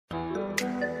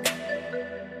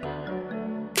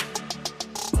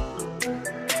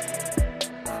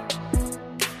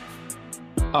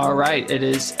All right, it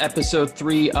is episode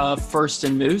 3 of First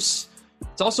and Moose.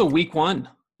 It's also week 1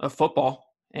 of football,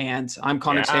 and I'm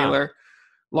Connor Yeah. Taylor.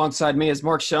 Alongside me is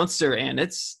Mark Schoenster, and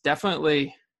it's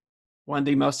definitely one of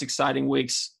the most exciting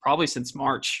weeks probably since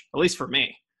March, at least for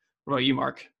me. What about you,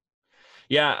 Mark?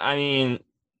 Yeah,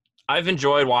 I've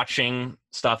enjoyed watching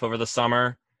stuff over the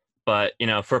summer, but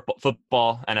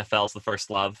football, NFL is the first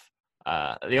love.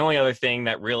 The only other thing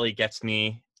that really gets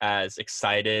me as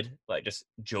excited, like just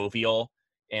jovial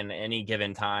in any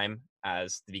given time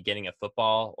as the beginning of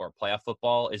football or playoff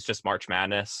football is just March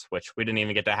Madness, which we didn't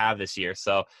even get to have this year.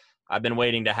 So I've been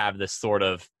waiting to have this sort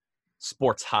of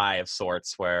sports high of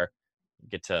sorts where you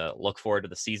get to look forward to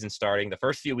the season starting. The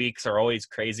first few weeks are always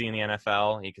crazy in the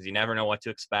NFL because you never know what to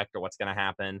expect or what's going to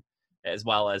happen, as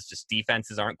well as just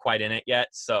defenses aren't quite in it yet.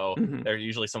 So Mm-hmm. there are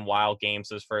usually some wild games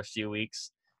those first few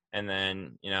weeks. And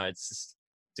then,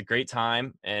 it's a great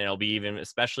time, and it'll be even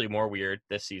especially more weird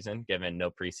this season, given no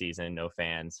preseason, no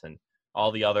fans, and all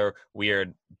the other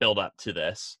weird build up to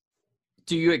this.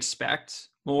 Do you expect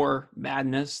more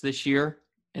madness this year,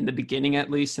 in the beginning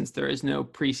at least, since there is no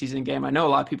preseason game? I know a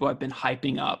lot of people have been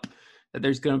hyping up that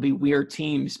there's going to be weird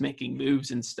teams making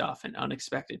moves and stuff and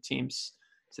unexpected teams.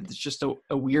 So it's just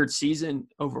a weird season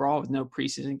overall with no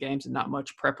preseason games and not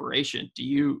much preparation. Do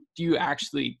you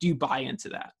buy into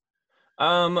that?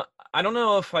 Um, I don't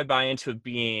know if I buy into it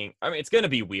being, it's going to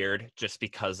be weird just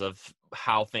because of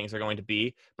how things are going to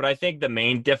be. But I think the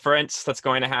main difference that's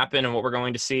going to happen and what we're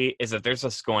going to see is that there's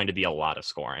just going to be a lot of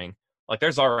scoring. Like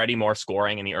there's already more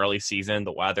scoring in the early season.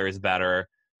 The weather is better.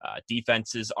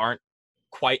 Defenses aren't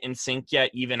quite in sync yet,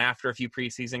 even after a few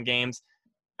preseason games.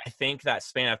 I think that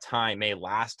span of time may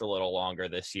last a little longer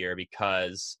this year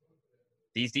because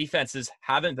these defenses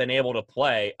haven't been able to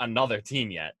play another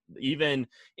team yet. Even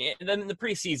in the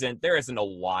preseason, there isn't a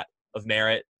lot of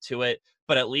merit to it,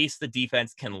 but at least the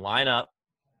defense can line up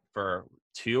for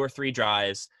 2 or 3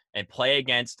 drives and play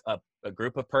against a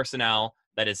group of personnel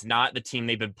that is not the team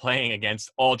they've been playing against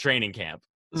all training camp.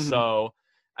 Mm-hmm. So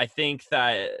I think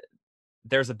that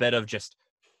there's a bit of just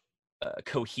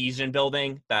cohesion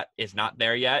building that is not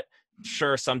there yet.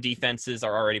 Sure, some defenses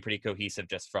are already pretty cohesive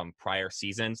just from prior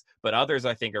seasons, but others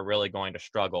I think are really going to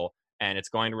struggle, and it's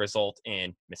going to result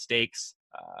in mistakes,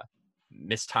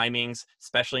 mistimings,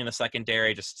 especially in the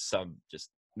secondary, just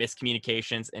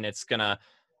miscommunications, and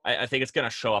I think it's gonna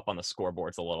show up on the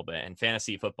scoreboards a little bit. And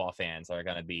fantasy football fans are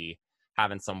gonna be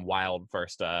having some wild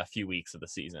first few weeks of the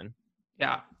season.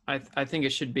 Yeah, I think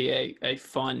it should be a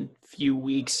fun few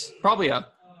weeks, probably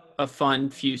a fun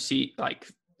few like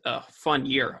a fun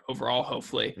year overall,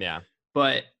 hopefully. Yeah.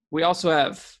 But we also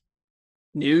have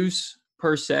news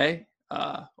per se,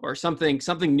 or something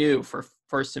new for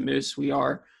First and Moose.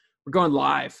 We're going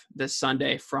live this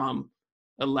Sunday from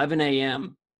 11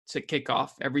 a.m. to kick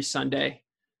off every Sunday.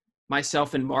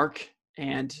 Myself and Mark,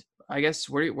 and I guess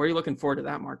where are you looking forward to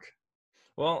that, Mark?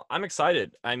 Well, I'm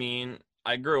excited.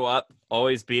 I grew up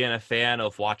always being a fan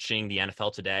of watching the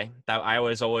NFL Today. That I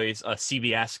was always a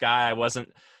CBS guy. I wasn't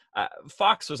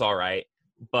Fox was all right,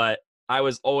 but I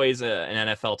was always an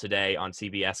NFL Today on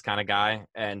CBS kind of guy,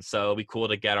 and so it'd be cool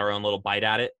to get our own little bite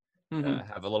at it, Mm-hmm.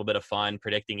 have a little bit of fun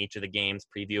predicting each of the games,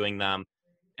 previewing them,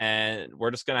 and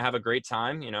we're just gonna have a great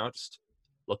time. Just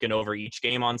looking over each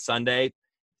game on Sunday,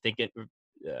 thinking,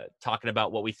 talking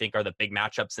about what we think are the big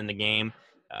matchups in the game,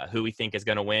 who we think is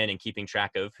going to win, and keeping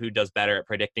track of who does better at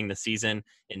predicting the season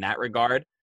in that regard.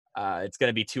 It's going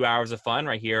to be 2 hours of fun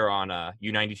right here on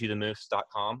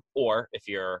u92themoose.com, or if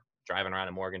you're driving around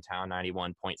in Morgantown,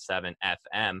 91.7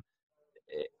 FM.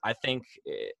 I think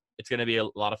it's going to be a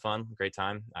lot of fun, great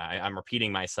time. I'm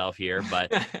repeating myself here,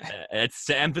 but it's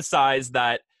to emphasize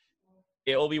that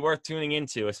it will be worth tuning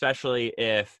into, especially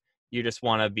if you just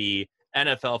want to be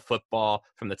NFL football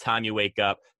from the time you wake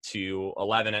up to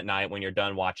 11 at night when you're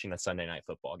done watching the Sunday night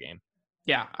football game.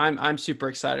 Yeah, I'm super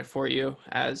excited for you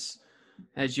as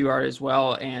you are as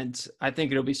well, and I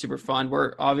think it'll be super fun.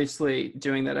 We're obviously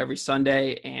doing that every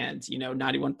Sunday, and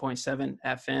 91.7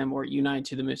 FM or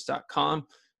u92themoose.com.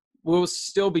 We'll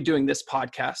still be doing this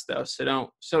podcast though,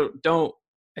 so don't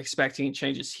expect any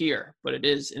changes here, but it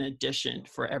is an addition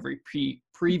for every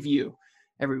preview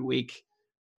every week.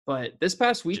 But this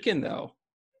past weekend though,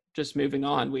 just moving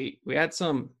on, we had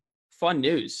some fun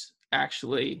news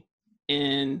actually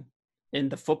in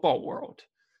the football world.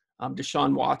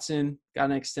 Deshaun Watson got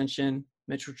an extension.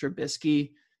 Mitchell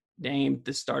Trubisky named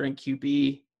the starting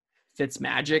QB.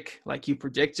 Fitzmagic, like you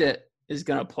predicted, is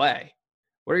going to play.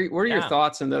 What are your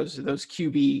thoughts on those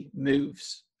QB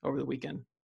moves over the weekend?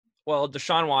 Well,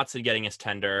 Deshaun Watson getting his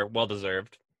tender, well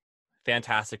deserved,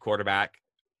 fantastic quarterback.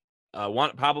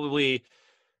 One probably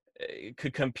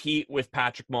could compete with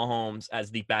Patrick Mahomes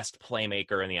as the best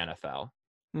playmaker in the NFL.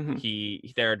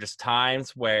 There are just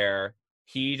times where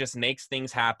he just makes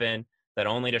things happen that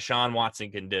only Deshaun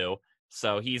Watson can do.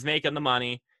 So he's making the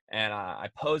money. And I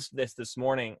posted this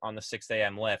morning on the 6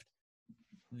 a.m. lift.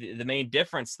 The main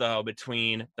difference, though,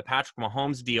 between the Patrick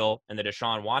Mahomes deal and the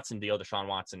Deshaun Watson deal, Deshaun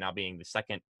Watson now being the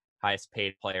second highest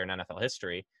paid player in NFL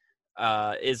history,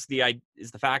 is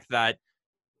the fact that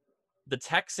the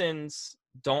Texans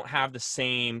don't have the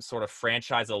same sort of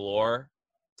franchise allure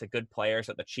to good players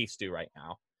that the Chiefs do right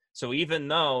now. So even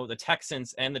though the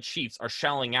Texans and the Chiefs are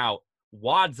shelling out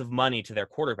wads of money to their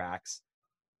quarterbacks,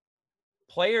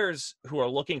 players who are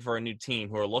looking for a new team,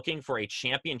 who are looking for a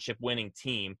championship winning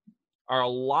team, are a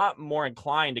lot more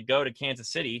inclined to go to Kansas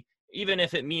City, even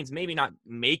if it means maybe not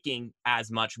making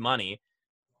as much money,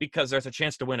 because there's a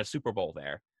chance to win a Super Bowl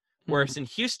there. Whereas in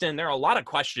Houston, there are a lot of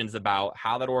questions about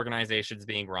how that organization is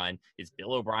being run. Is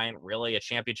Bill O'Brien really a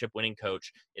championship winning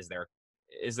coach? Is there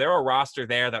a roster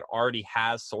there that already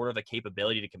has sort of the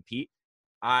capability to compete?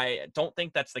 I don't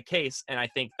think that's the case. And I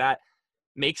think that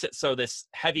makes it so this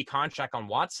heavy contract on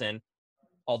Watson,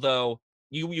 although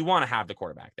you want to have the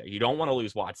quarterback there. You don't want to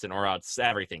lose Watson or else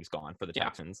everything's gone for the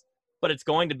Texans. But it's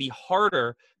going to be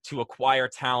harder to acquire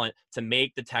talent to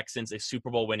make the Texans a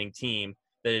Super Bowl winning team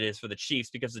than it is for the Chiefs,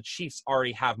 because the Chiefs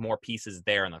already have more pieces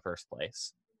there in the first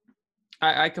place.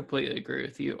 I completely agree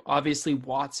with you. Obviously,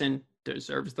 Watson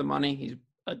deserves the money. He's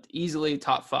easily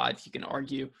top 5. You can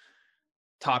argue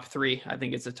top 3. I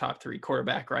think it's a top 3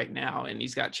 quarterback right now, and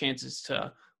he's got chances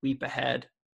to leap ahead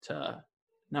to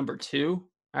number 2,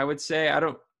 I would say.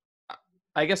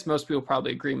 I guess most people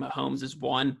probably agree Mahomes is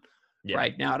 1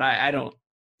 right now. And I don't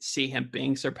see him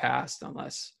being surpassed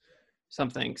unless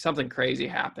something crazy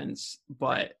happens.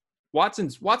 But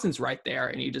Watson's right there,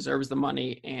 and he deserves the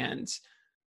money. And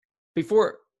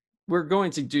before, we're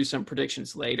going to do some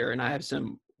predictions later, and I have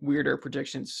some weirder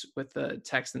predictions with the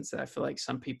Texans that I feel like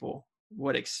some people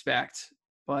would expect.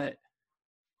 But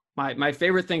my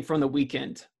favorite thing from the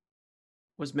weekend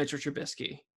was Mitchell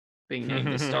Trubisky being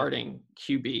named the starting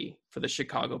QB for the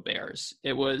Chicago Bears.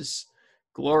 It was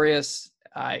glorious.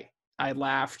 I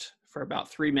laughed for about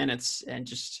 3 minutes and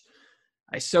just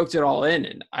I soaked it all in.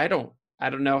 And I don't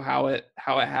know how it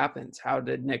happens. How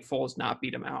did Nick Foles not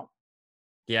beat him out?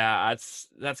 Yeah,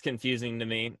 that's confusing to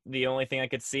me. The only thing I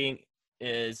could see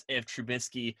is if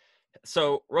Trubisky,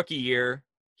 so rookie year,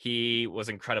 he was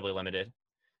incredibly limited.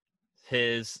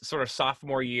 His sort of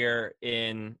sophomore year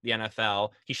in the NFL,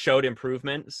 he showed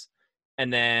improvements.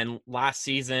 And then last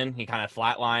season, he kind of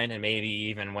flatlined and maybe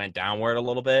even went downward a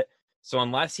little bit. So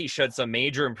unless he showed some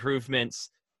major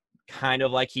improvements, kind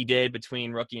of like he did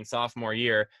between rookie and sophomore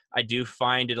year, I do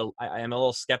find I am a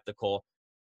little skeptical.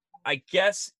 I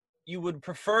guess you would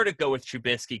prefer to go with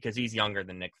Trubisky because he's younger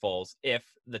than Nick Foles if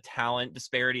the talent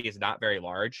disparity is not very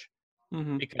large.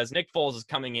 Because Nick Foles is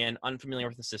coming in unfamiliar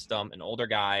with the system, an older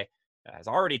guy, has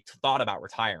already thought about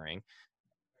retiring.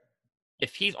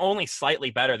 If he's only slightly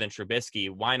better than Trubisky,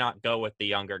 why not go with the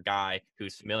younger guy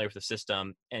who's familiar with the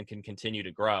system and can continue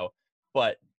to grow?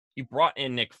 But you brought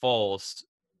in Nick Foles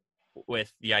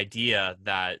with the idea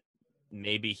that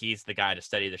maybe he's the guy to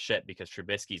steady the ship because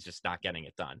Trubisky's just not getting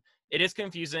it done. It is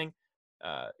confusing.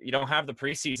 You don't have the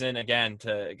preseason, again,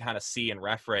 to kind of see and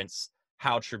reference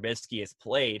how Trubisky has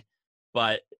played.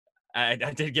 But I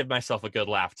did give myself a good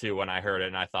laugh, too, when I heard it.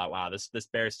 And I thought, wow, this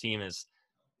Bears team is,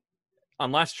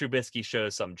 unless Trubisky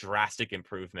shows some drastic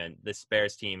improvement, this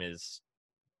Bears team is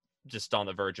just on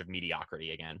the verge of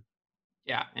mediocrity again.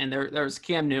 Yeah, and there was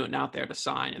Cam Newton out there to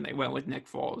sign, and they went with Nick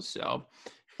Foles. So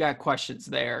got questions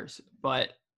there. But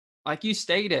like you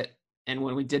stated, and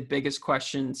when we did biggest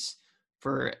questions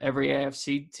for every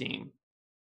AFC team,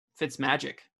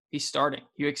 Fitzmagic, he's starting.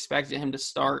 You expected him to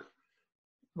start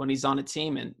when he's on a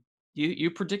team, and you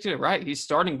predicted it right. He's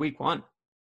starting week 1.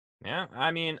 Yeah,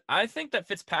 I mean, I think that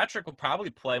Fitzpatrick will probably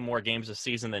play more games this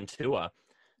season than Tua.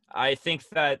 I think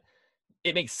that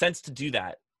it makes sense to do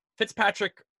that.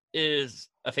 Fitzpatrick is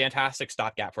a fantastic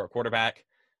stopgap for a quarterback.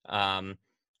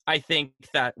 I think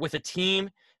that with a team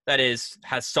that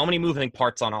has so many moving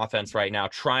parts on offense right now,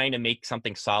 trying to make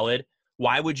something solid,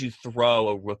 why would you throw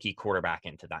a rookie quarterback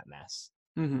into that mess?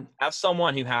 Have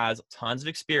someone who has tons of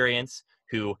experience,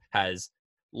 who has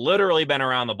literally been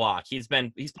around the block. He's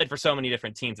played for so many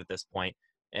different teams at this point,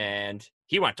 and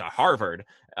he went to Harvard.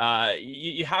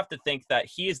 You have to think that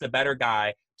he is the better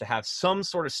guy to have some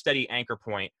sort of steady anchor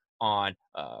point on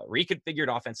a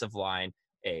reconfigured offensive line,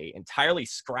 a entirely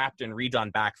scrapped and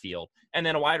redone backfield, and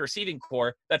then a wide receiving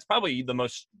core that's probably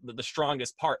the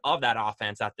strongest part of that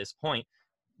offense at this point.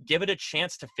 Give it a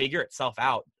chance to figure itself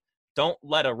out. don't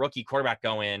let a rookie quarterback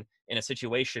go in a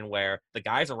situation where the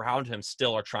guys around him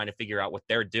still are trying to figure out what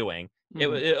they're doing.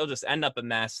 It'll just end up a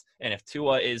mess. And if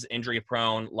Tua is injury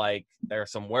prone, like there are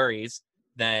some worries,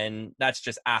 then that's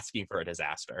just asking for a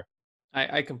disaster.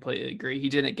 I completely agree. He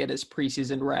didn't get his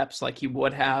preseason reps like he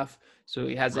would have, so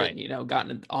he hasn't, Right.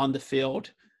 gotten on the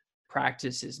field,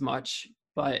 practice as much.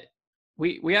 But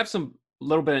we have some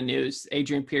little bit of news.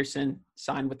 Adrian Pearson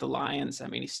signed with the Lions. I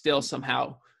mean, he's still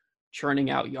somehow churning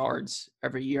out yards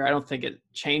every year. I don't think it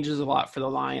changes a lot for the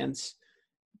Lions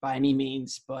by any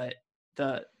means, but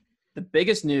the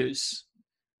biggest news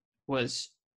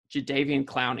was Jadeveon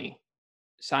Clowney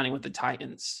signing with the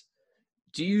Titans.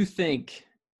 Do you think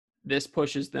this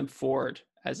pushes them forward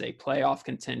as a playoff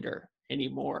contender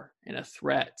anymore and a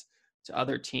threat to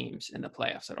other teams in the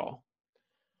playoffs at all?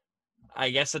 I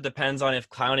guess it depends on if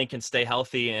Clowney can stay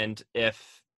healthy and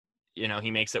if,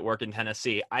 he makes it work in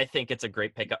Tennessee. I think it's a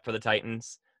great pickup for the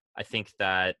Titans. I think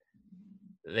that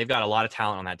they've got a lot of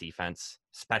talent on that defense,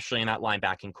 especially in that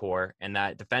linebacking core. And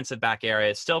that defensive back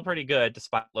area is still pretty good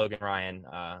despite Logan Ryan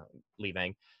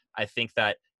leaving. I think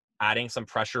that adding some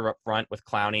pressure up front with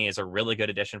Clowney is a really good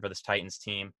addition for this Titans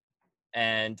team.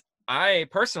 And I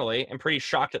personally am pretty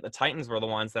shocked that the Titans were the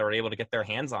ones that were able to get their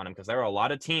hands on him, because there were a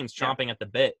lot of teams chomping at the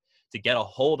bit to get a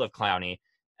hold of Clowney.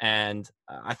 And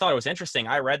I thought it was interesting.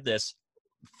 I read this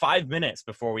 5 minutes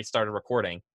before we started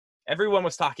recording. Everyone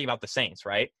was talking about the Saints,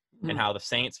 right? And how the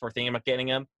Saints were thinking about getting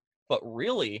him. But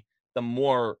really, the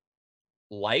more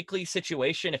likely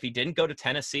situation, if he didn't go to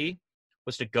Tennessee,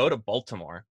 was to go to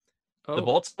Baltimore. The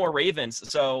Baltimore Ravens.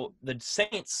 So the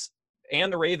Saints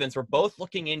and the Ravens were both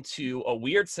looking into a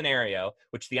weird scenario,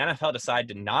 which the NFL decided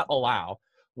to not allow,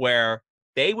 where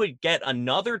they would get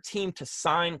another team to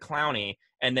sign Clowney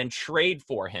and then trade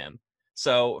for him.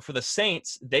 So for the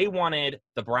Saints, they wanted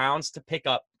the Browns to pick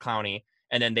up Clowney,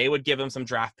 and then they would give him some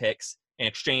draft picks in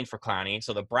exchange for Clowney.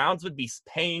 So the Browns would be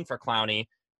paying for Clowney,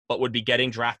 but would be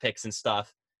getting draft picks and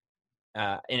stuff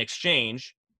in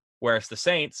exchange, whereas the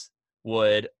Saints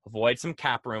would avoid some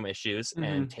cap room issues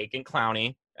and take in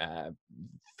Clowney,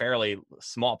 fairly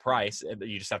small price.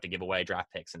 You just have to give away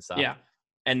draft picks and stuff. Yeah.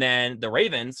 And then the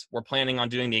Ravens were planning on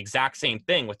doing the exact same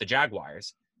thing with the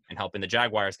Jaguars and helping the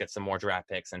Jaguars get some more draft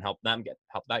picks and help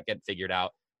that get figured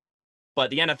out. But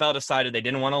the NFL decided they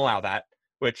didn't want to allow that,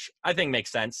 which I think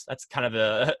makes sense. That's kind of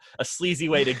a sleazy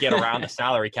way to get around the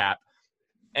salary cap.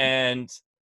 And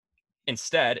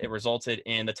instead, it resulted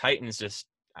in the Titans just,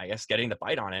 I guess, getting the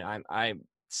bite on it. I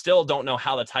still don't know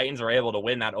how the Titans are able to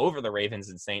win that over the Ravens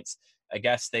and Saints. I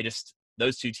guess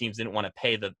those two teams didn't want to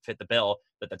fit the bill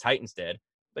that the Titans did.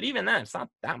 But even then, it's not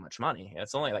that much money.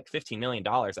 It's only like $15 million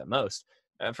at most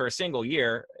for a single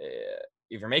year.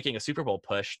 If you're making a Super Bowl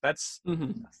push, that's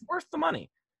worth the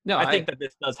money. No, I think that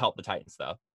this does help the Titans,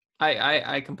 though.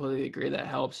 I completely agree that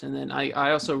helps. And then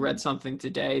I also read something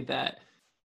today that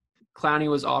Clowney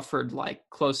was offered like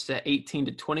close to 18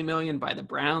 to 20 million by the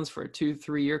Browns for a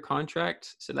 2-3 year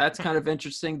contract. So that's kind of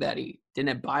interesting that he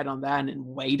didn't bite on that and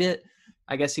wait it.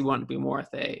 I guess he wanted to be more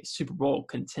with a Super Bowl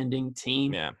contending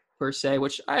team per se,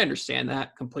 which I understand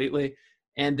that completely.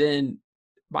 And then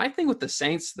my thing with the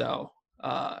Saints, though,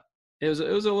 it was a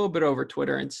little bit over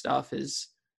Twitter and stuff, is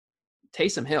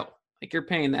Taysom Hill. Like, you're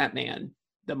paying that man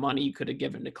the money you could have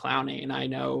given to Clowney. And I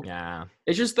know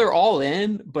it's just they're all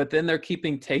in, but then they're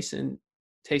keeping Taysom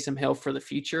Hill for the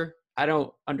future. I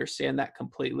don't understand that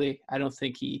completely. I don't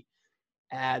think he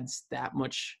adds that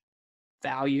much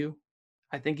value.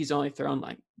 I think he's only thrown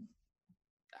like,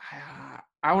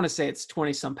 I want to say it's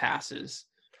 20-some passes.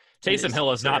 Taysom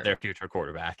Hill is not their future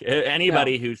quarterback.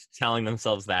 Anybody who's telling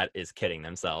themselves that is kidding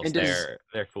themselves.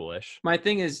 They're foolish. My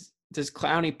thing is, does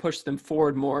Clowney push them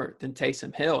forward more than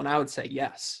Taysom Hill? And I would say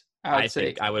yes. I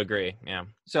would agree. Yeah.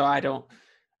 So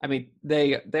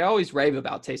they always rave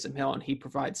about Taysom Hill, and he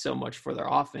provides so much for their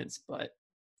offense, but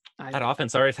that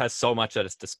offense always has so much at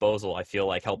its disposal. I feel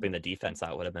like helping the defense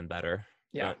out would have been better.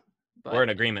 Yeah. But we're in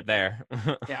agreement there.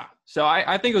 Yeah. So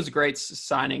I think it was a great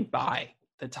signing by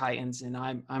the Titans, and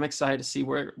I'm excited to see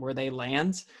where they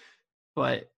land.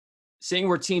 But seeing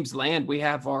where teams land, we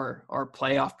have our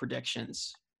playoff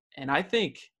predictions. And I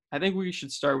think we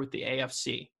should start with the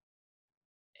AFC.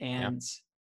 And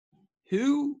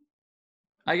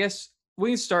I guess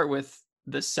we can start with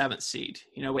the 7th seed.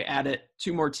 We added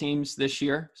 2 more teams this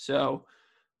year, so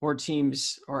more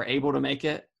teams are able to make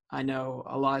it. I know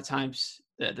a lot of times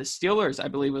the Steelers, I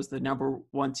believe, was the number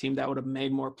 1 team that would have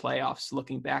made more playoffs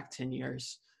looking back 10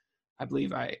 years. I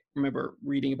believe I remember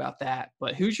reading about that.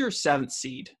 But who's your 7th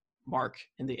seed, Mark,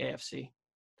 in the AFC?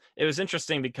 It was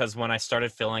interesting because when I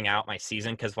started filling out my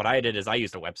season, because what I did is I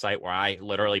used a website where I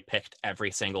literally picked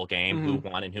every single game, who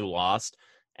Mhm. won and who lost.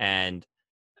 And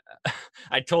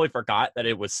I totally forgot that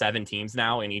it was 7 teams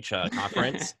now in each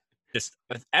conference. Just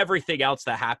with everything else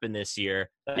that happened this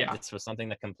year, Yeah. this was something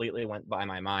that completely went by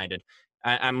my mind. And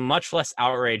I'm much less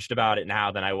outraged about it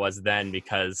now than I was then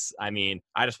because, I mean,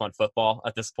 I just want football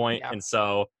at this point. Yeah. And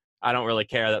so I don't really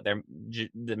care that they're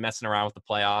messing around with the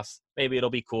playoffs. Maybe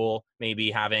it'll be cool. Maybe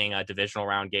having a divisional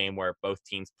round game where both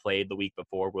teams played the week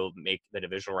before will make the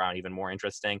divisional round even more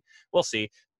interesting. We'll see.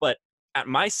 But at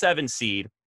my 7 seed,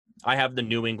 I have the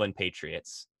New England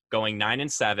Patriots going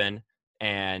 9-7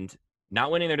 and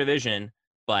not winning their division,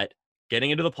 but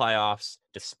getting into the playoffs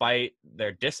despite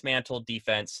their dismantled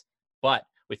defense. But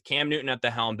with Cam Newton at the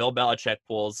helm, Bill Belichick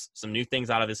pulls some new things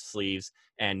out of his sleeves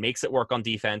and makes it work on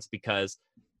defense because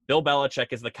Bill Belichick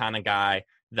is the kind of guy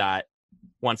that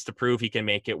wants to prove he can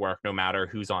make it work no matter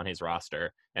who's on his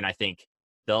roster. And I think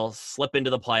they'll slip into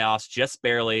the playoffs just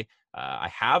barely. I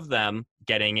have them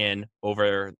getting in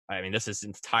over. I mean, this is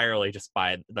entirely just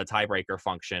by the tiebreaker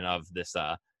function of this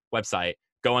website,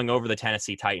 going over the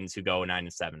Tennessee Titans, who go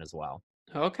 9-7 as well.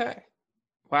 Okay.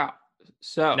 Wow.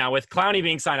 So Now, with Clowney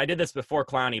being signed, I did this before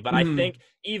Clowney, but I mhm. think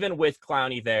even with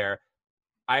Clowney there,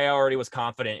 I already was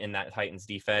confident in that Titans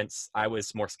defense. I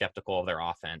was more skeptical of their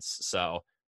offense. So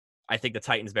I think the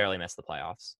Titans barely missed the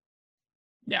playoffs.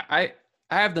 Yeah, I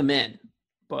have them in,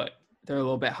 but they're a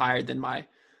little bit higher than my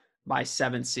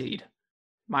 7 seed.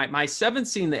 My 7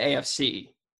 seed in the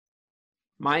AFC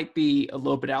might be a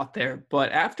little bit out there,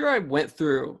 but after I went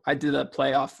through, I did a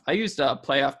playoff. I used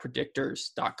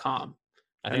playoffpredictors.com.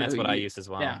 I I don't think know that's who what I you. used as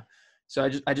Yeah. well. So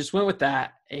I just went with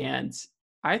that, and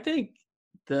I think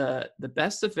the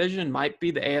best division might be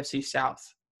the AFC South.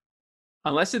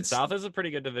 Unless it's South is a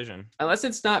pretty good division. unless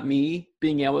it's not me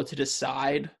being able to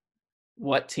decide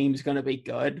what team's going to be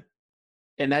good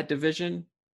in that division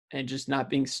and just not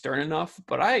being stern enough.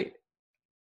 But I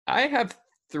have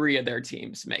 3 of their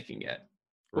teams making it,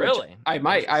 which Really? I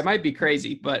might Interesting. be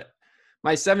crazy, but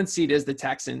my 7th seed is the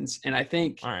Texans, and I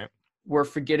think All right. we're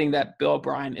forgetting that Bill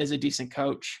O'Brien is a decent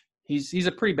coach. He's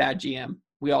a pretty bad GM.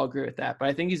 We all agree with that, but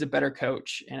I think he's a better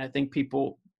coach, and I think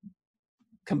people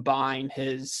combine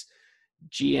his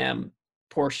GM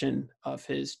portion of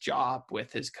his job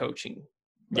with his coaching.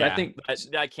 But I Yeah, think,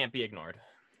 that can't be ignored.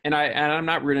 and I'm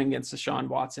not rooting against Deshaun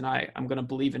Watson. I'm going to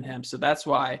believe in him, so that's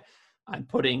why I'm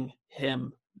putting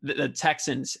him the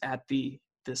Texans at the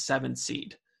 7th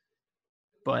seed.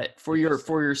 But for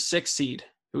Interesting. your 6th seed,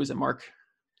 who is it, Mark?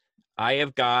 I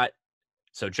have got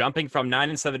so jumping from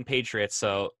 9-7 Patriots.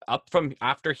 So up from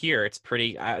after here, it's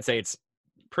pretty. I'd say it's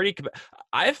pretty.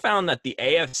 I've found that the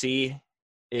AFC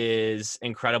is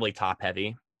incredibly top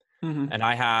heavy, Mm-hmm. and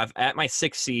I have at my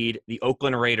 6th seed the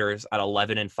Oakland Raiders at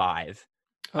 11-5.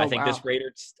 Oh wow. I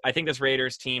think this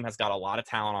Raiders team has got a lot of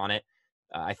talent on it.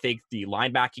 I think the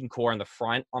linebacking core in the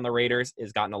front on the Raiders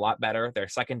has gotten a lot better. Their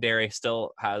secondary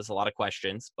still has a lot of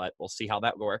questions, but we'll see how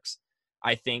that works.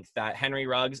 I think that Henry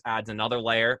Ruggs adds another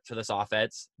layer to this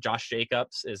offense. Josh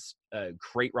Jacobs is a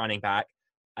great running back.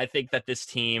 I think that this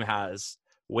team has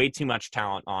way too much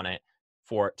talent on it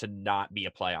for it to not be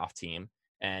a playoff team.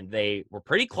 And they were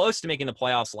pretty close to making the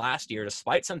playoffs last year,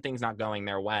 despite some things not going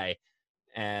their way.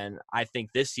 And I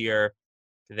think this year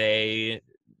they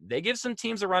give some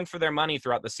teams a run for their money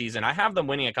throughout the season. I have them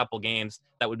winning a couple games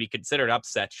that would be considered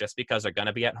upsets just because they're going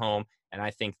to be at home. And I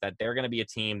think that they're going to be a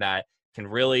team that can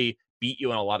really beat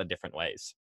you in a lot of different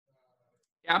ways.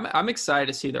 Yeah, I'm excited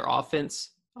to see their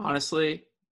offense, honestly,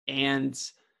 and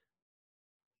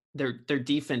their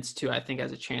defense too. I think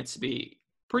has a chance to be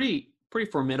pretty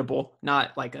formidable.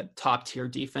 Not like a top tier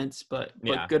defense, but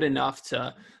Yeah. good enough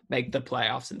to make the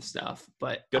playoffs and stuff.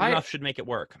 But Good enough should make it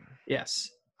work. yes,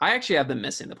 I actually have them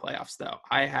missing the playoffs though.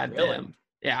 I had Really? them.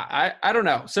 Yeah, I don't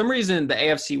know. Some reason the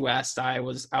AFC West I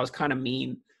was kind of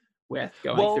mean with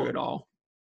going through Well, it all.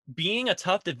 being a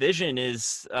tough division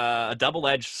is a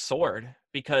double-edged sword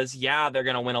because, yeah, they're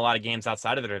going to win a lot of games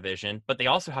outside of their division, but they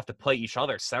also have to play each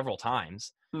other several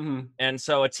times. Mm-hmm. And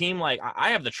so a team like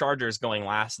I have the Chargers going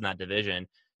last in that division.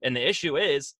 And the issue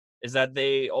is that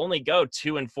they only go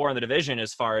 2-4 in the division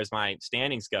as far as my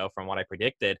standings go from what I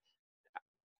predicted.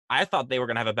 I thought they were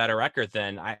going to have a better record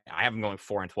than I have them going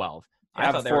 4-12. Yeah, I I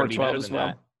have thought they were going to be 4-12 better as than that.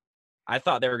 well. I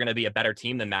thought they were going to be a better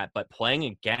team than that, but playing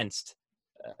against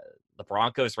uh, the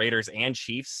Broncos, Raiders, and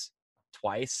Chiefs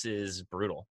twice is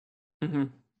brutal. Mm-hmm.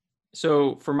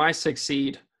 So for my 6th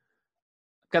seed,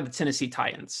 I've got the Tennessee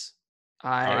Titans.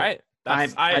 All I right,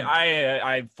 that's I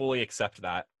I fully accept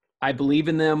that. I believe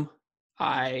in them.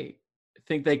 I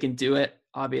think they can do it.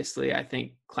 Obviously, I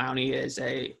think Clowney is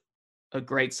a a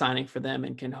great signing for them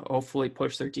and can hopefully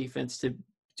push their defense to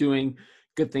doing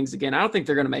good things again. I don't think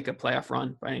they're going to make a playoff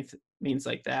run by any means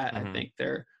like that. I think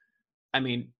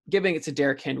giving it to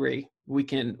Derrick Henry, we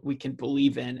can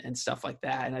believe in and stuff like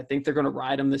that. And I think they're going to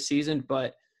ride him this season,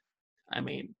 but I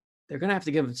mean, they're going to have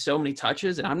to give him so many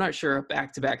touches, and I'm not sure a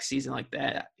back-to-back season like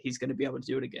that he's going to be able to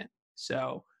do it again.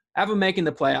 So have him making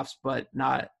the playoffs, but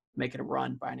not making a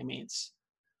run by any means.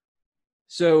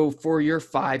 So for your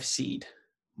 5 seed,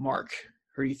 Mark,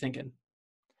 who are you thinking?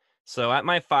 So at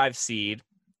my 5 seed,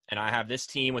 and I have this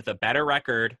team with a better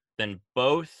record than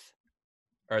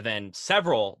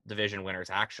several division winners,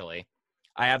 actually.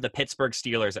 I have the Pittsburgh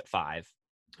Steelers at 5.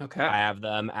 Okay. I have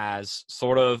them as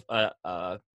sort of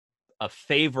a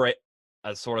favorite,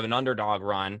 as sort of an underdog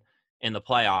run in the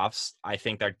playoffs. I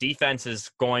think their defense is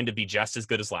going to be just as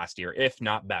good as last year, if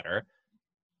not better.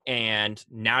 And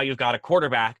now you've got a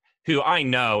quarterback who I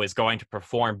know is going to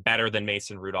perform better than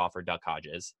Mason Rudolph or Duck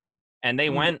Hodges. And they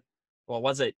went,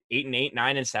 8-8,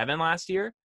 9-7 last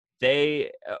year? They,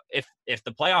 if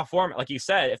the playoff format, like you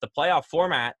said, if the playoff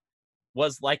format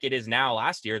was like it is now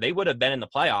last year, they would have been in the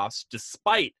playoffs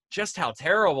despite just how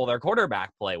terrible their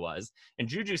quarterback play was. And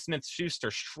Juju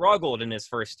Smith-Schuster struggled in his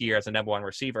first year as a number 1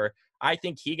 receiver. I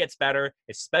think he gets better,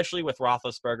 especially with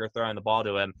Roethlisberger throwing the ball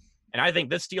to him. And I think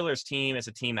this Steelers team is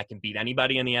a team that can beat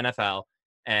anybody in the NFL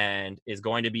and is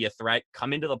going to be a threat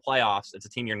come into the playoffs. It's a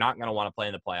team you're not going to want to play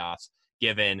in the playoffs,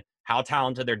 given how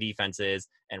talented their defense is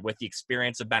and with the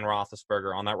experience of Ben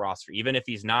Roethlisberger on that roster. Even if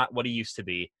he's not what he used to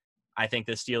be, I think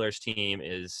the Steelers team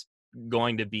is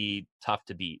going to be tough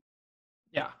to beat.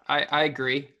 Yeah, I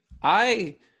agree.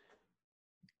 I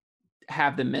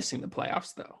have them missing the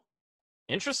playoffs, though.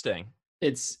 Interesting.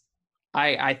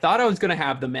 I thought I was going to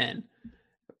have them in,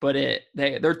 but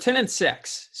they're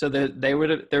 10-6, so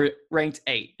they're ranked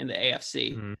 8 in the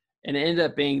AFC, and it ended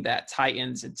up being that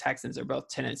Titans and Texans are both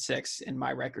 10-6 in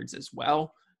my records as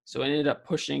well. So I ended up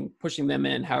pushing them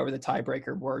in. However, the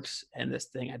tiebreaker works, and this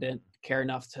thing I didn't care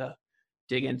enough to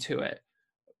dig into it,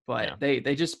 but they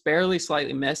just barely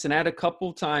slightly missed. And I had a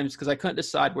couple times because I couldn't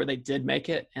decide where they did make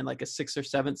it and like a 6th or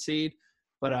 7th seed,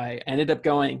 but I ended up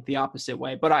going the opposite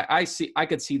way. But I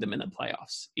could see them in the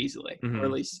playoffs easily, or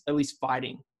at least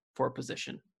fighting for a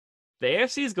position. The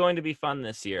AFC is going to be fun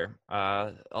this year.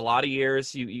 A lot of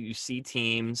years you see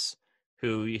teams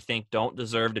who you think don't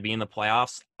deserve to be in the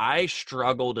playoffs. I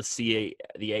struggle to see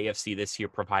the AFC this year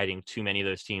providing too many of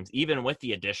those teams, even with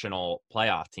the additional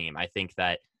playoff team. I think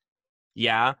that,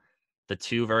 the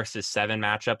 2 versus 7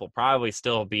 matchup will probably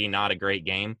still be not a great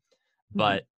game,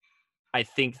 but I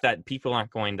think that people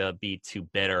aren't going to be too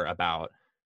bitter about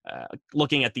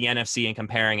looking at the NFC and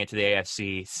comparing it to the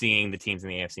AFC, seeing the teams in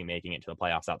the AFC making it to the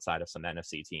playoffs outside of some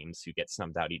NFC teams who get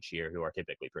snubbed out each year who are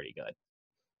typically pretty good.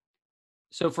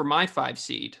 So for my 5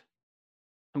 seed,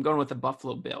 I'm going with the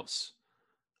Buffalo Bills.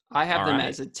 I have them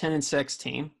as a 10-6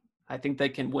 team. I think they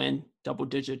can win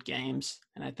double-digit games,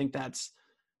 and I think that's.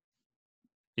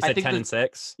 You said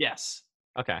 10-6? Yes.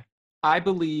 Okay. I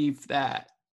believe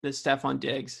that the Stephon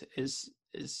Diggs is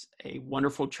a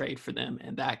wonderful trade for them,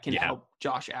 and that can help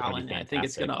Josh Allen. And I think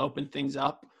it's going to open things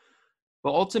up.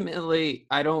 But ultimately,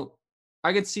 I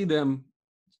could see them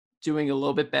doing a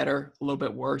little bit better, a little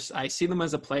bit worse. I see them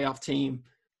as a playoff team,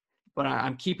 but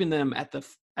I'm keeping them at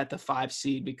the 5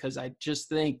 seed because I just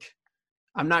think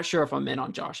I'm not sure if I'm in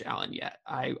on Josh Allen yet.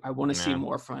 I want to see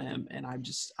more from him, and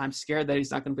I'm scared that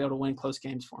he's not going to be able to win close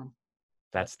games for him.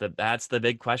 That's the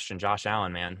big question, Josh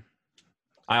Allen, man.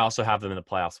 I also have them in the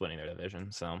playoffs winning their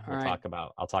division, so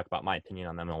I'll talk about my opinion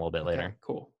on them a little bit later.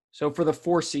 Cool. So for the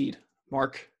 4 seed,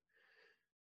 Mark,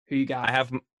 who you got?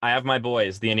 I have my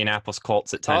boys, the Indianapolis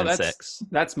Colts at 10-6.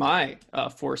 That's my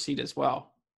 4 seed as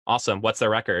well. Awesome. What's their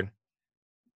record?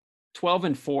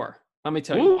 12-4. Let me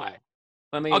tell you why.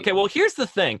 Okay, well, here's the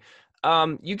thing.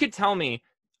 You could tell me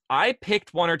I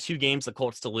picked 1 or 2 games the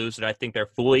Colts to lose that I think they're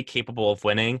fully capable of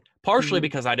winning, partially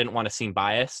because I didn't want to seem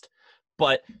biased.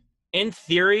 But in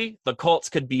theory, the Colts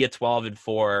could be a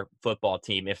 12-4 football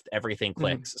team if everything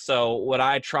clicks. So what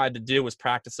I tried to do was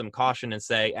practice some caution and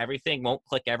say everything won't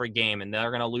click every game, and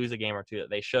they're going to lose a game or 2 that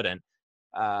they shouldn't.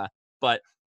 But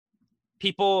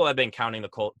people have been counting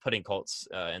putting Colts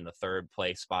in the 3rd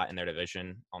place spot in their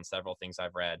division on several things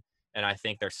I've read. And I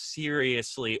think they're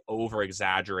seriously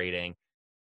over-exaggerating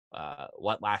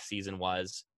what last season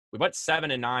was. We went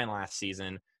 7-9 last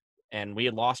season, and we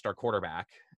had lost our quarterback.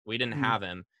 We didn't have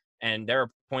him. And there are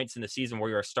points in the season where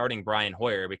we were starting Brian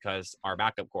Hoyer because our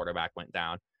backup quarterback went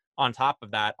down. On top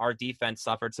of that, our defense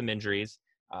suffered some injuries.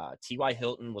 T.Y.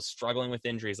 Hilton was struggling with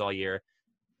injuries all year.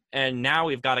 And now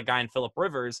we've got a guy in Phillip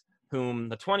Rivers, whom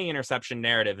the 20 interception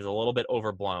narrative is a little bit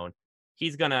overblown.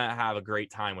 he's going to have a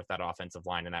great time with that offensive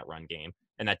line and that run game.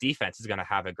 And that defense is going to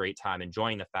have a great time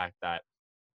enjoying the fact that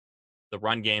the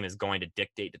run game is going to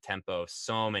dictate the tempo of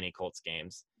so many Colts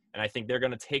games. And I think they're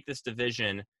going to take this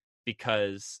division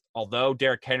because although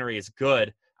Derrick Henry is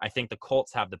good, I think the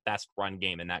Colts have the best run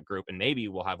game in that group, and maybe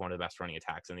we'll have one of the best running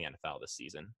attacks in the NFL this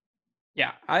season.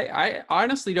 Yeah, I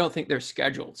honestly don't think their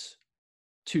schedule's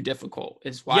too difficult.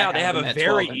 Is why they have a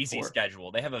very easy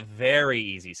schedule. They have a very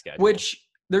easy schedule. Which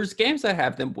there's games that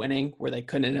have them winning where they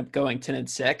couldn't end up going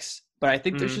 10-6, but I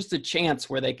think there's just a chance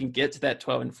where they can get to that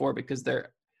 12-4 because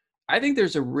I think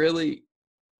there's a really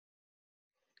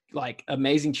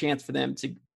amazing chance for them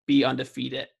to be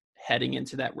undefeated heading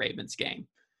into that Ravens game.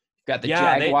 You've got the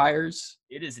Jaguars.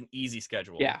 It is an easy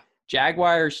schedule. Yeah.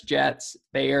 Jaguars, Jets,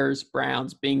 Bears,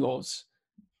 Browns, Bengals.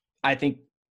 I think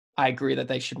I agree that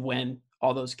they should win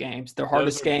all those games. Their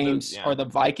hardest games are the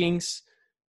Vikings.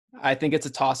 I think it's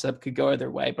a toss-up, could go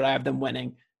either way, but I have them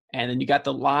winning. And then you got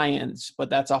the Lions, but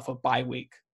that's off of bye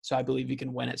week. So I believe you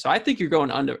can win it. So I think you're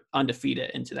going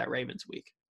undefeated into that Ravens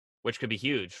week, which could be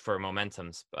huge for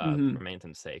momentum's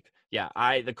sake. Yeah,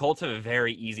 the Colts have a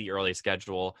very easy early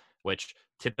schedule, which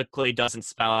typically doesn't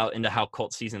spell out into how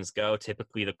Colts seasons go.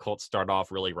 Typically, the Colts start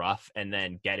off really rough and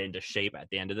then get into shape at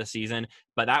the end of the season.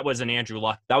 But that was the Andrew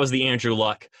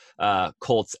Luck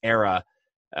Colts era.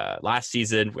 Last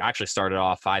season, we actually started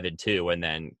off 5-2 and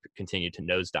then continued to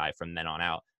nosedive from then on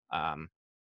out.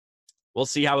 We'll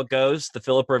see how it goes. The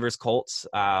Phillip Rivers Colts,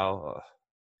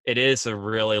 it is a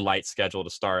really light schedule to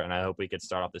start, and I hope we could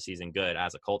start off the season good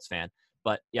as a Colts fan.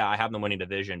 But, yeah, I have them winning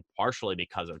division partially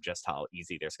because of just how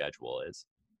easy their schedule is.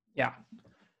 Yeah.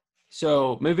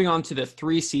 So moving on to the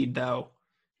 3 seed, though,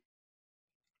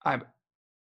 I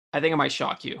think I might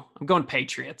shock you. I'm going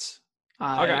Patriots.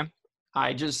 Okay.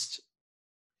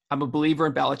 I'm a believer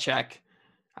in Belichick.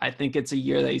 I think it's a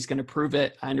year that he's going to prove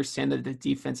it. I understand that the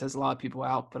defense has a lot of people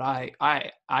out, but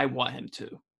I want him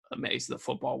to amaze the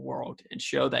football world and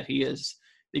show that he is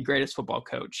the greatest football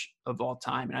coach of all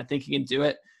time. And I think he can do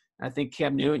it. And I think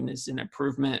Cam Newton is an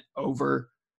improvement over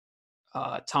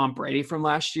Tom Brady from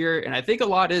last year. And I think a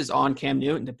lot is on Cam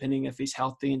Newton, depending if he's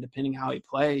healthy and depending how he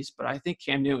plays. But I think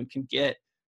Cam Newton can get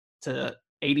to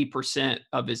 80%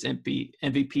 of his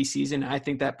MVP season. I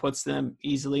think that puts them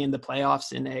easily in the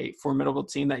playoffs in a formidable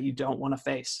team that you don't want to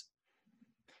face.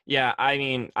 Yeah, I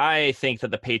mean, I think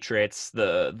that the Patriots,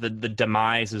 the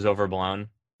demise is overblown.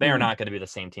 They are not going to be the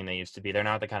same team they used to be. They're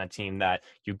not the kind of team that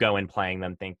you go in playing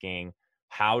them thinking,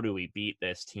 how do we beat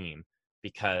this team?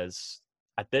 Because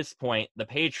at this point, the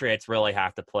Patriots really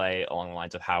have to play along the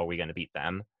lines of how are we going to beat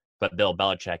them? But Bill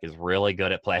Belichick is really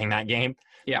good at playing that game.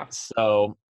 Yeah.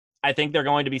 So I think they're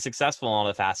going to be successful on all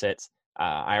the facets.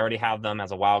 I already have them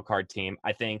as a wild card team.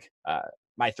 I think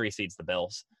my 3 seed's the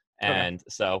Bills. And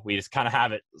so we just kind of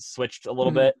have it switched a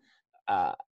little bit.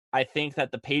 I think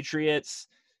that the Patriots,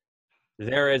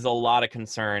 there is a lot of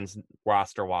concerns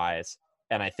roster-wise.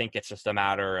 And I think it's just a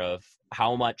matter of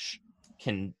how much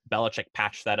can Belichick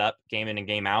patch that up game in and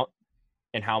game out,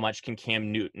 and how much can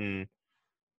Cam Newton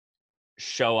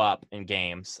show up in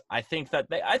games. I think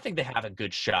they have a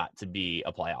good shot to be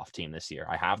a playoff team this year.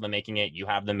 I have them making it. You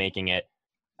have them making it.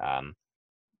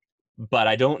 But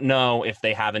I don't know if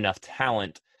they have enough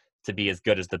talent to be as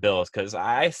good as the Bills, because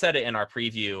I said it in our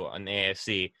preview on the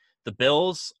AFC. The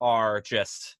Bills are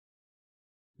just,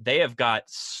 they have got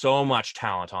so much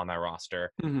talent on their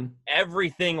roster.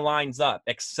 Everything lines up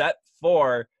except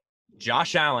for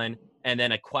Josh Allen and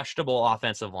then a questionable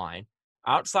offensive line.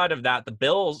 Outside of that, the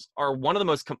Bills are one of the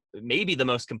most, maybe the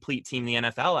most complete team in the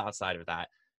NFL outside of that.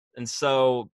 And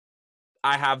so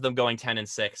I have them going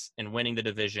 10-6 and winning the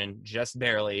division, just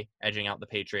barely edging out the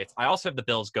Patriots. I also have the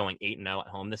Bills going 8-0 at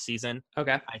home this season.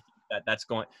 Okay. I think that's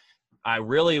going, I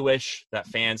really wish that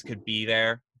fans could be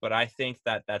there, but I think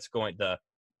that that's going, the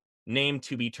name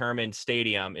to be determined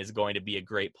stadium is going to be a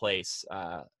great place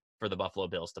for the Buffalo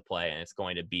Bills to play. And it's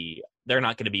going to be, they're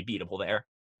not going to be beatable there.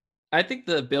 I think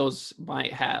the Bills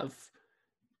might have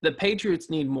 – the Patriots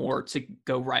need more to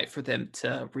go right for them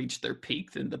to reach their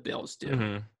peak than the Bills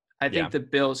do. I think the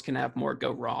Bills can have more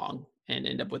go wrong and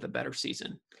end up with a better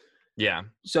season. Yeah.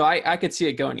 So I could see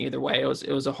it going either way. It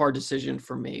was a hard decision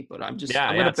for me, but I'm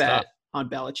going to bet on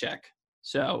Belichick.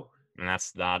 So – and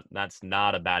that's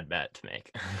not a bad bet to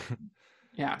make.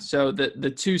 Yeah. So the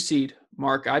 2 seed,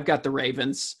 Mark, I've got the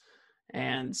Ravens,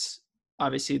 and –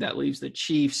 obviously, that leaves the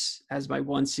Chiefs as my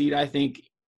 1 seed. I think,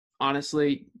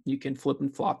 honestly, you can flip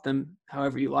and flop them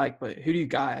however you like. But who do you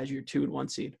got as your 2 and 1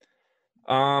 seed?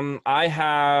 I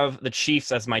have the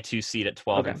Chiefs as my 2 seed at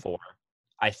 12-4.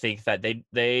 I think that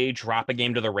they drop a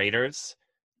game to the Raiders,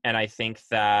 and I think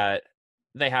that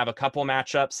they have a couple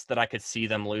matchups that I could see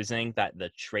them losing that the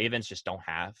Ravens just don't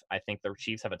have. I think the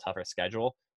Chiefs have a tougher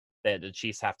schedule. The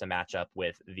Chiefs have to match up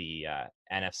with the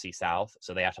NFC South,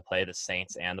 so they have to play the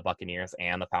Saints and the Buccaneers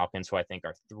and the Falcons, who I think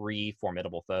are three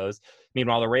formidable foes.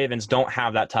 Meanwhile, the Ravens don't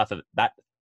have that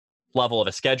level of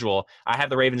a schedule. I have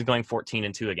the Ravens going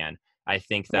 14-2 again. I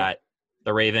think that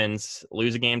the Ravens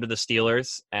lose a game to the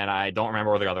Steelers, and I don't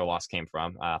remember where the other loss came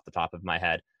from off the top of my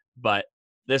head. But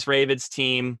this Ravens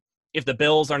team, if the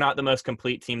Bills are not the most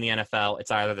complete team in the NFL,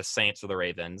 it's either the Saints or the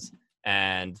Ravens.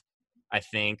 And I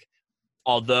think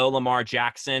although Lamar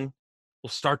Jackson will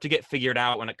start to get figured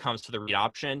out when it comes to the read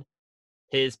option,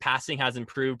 his passing has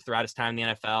improved throughout his time in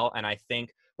the NFL. And I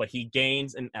think what he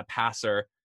gains in a passer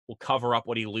will cover up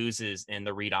what he loses in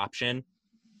the read option.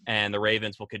 And the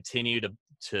Ravens will continue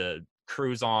to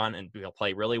cruise on and they'll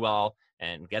play really well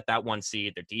and get that 1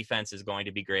 seed. Their defense is going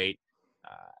to be great.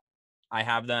 I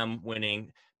have them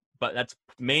winning, but that's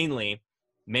mainly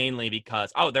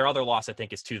because their other loss I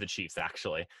think is to the Chiefs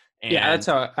actually. And, yeah, that's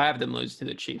how I have them lose to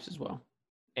the Chiefs as well.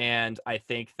 And I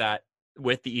think that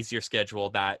with the easier schedule,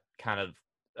 that kind of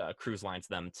cruise lines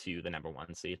them to the number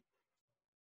 1 seed.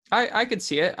 I could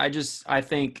see it. I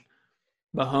think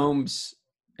Mahomes,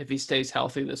 if he stays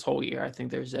healthy this whole year, I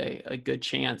think there's a good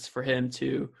chance for him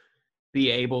to be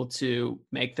able to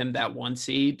make them that 1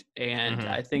 seed. And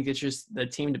I think it's just the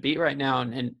team to beat right now.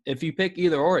 And if you pick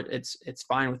either or, it's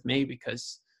fine with me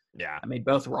because I mean,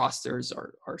 both rosters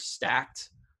are stacked.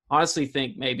 Honestly,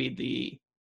 think maybe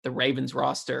the Ravens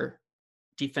roster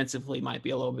defensively might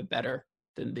be a little bit better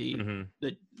than the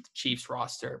Chiefs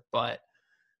roster, but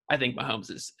I think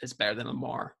Mahomes is better than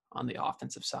Lamar on the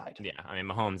offensive side. Yeah, I mean,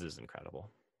 Mahomes is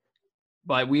incredible.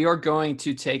 But we are going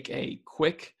to take a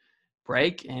quick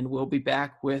break, and we'll be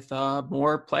back with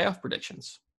more playoff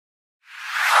predictions.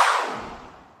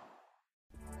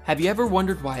 Have you ever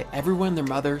wondered why everyone and their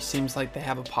mother seems like they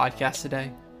have a podcast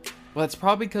today? Well, it's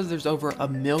probably because there's over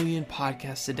 1 million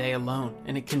podcasts a day alone,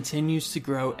 and it continues to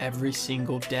grow every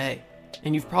single day.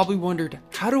 And you've probably wondered,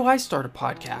 how do I start a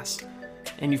podcast?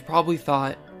 And you've probably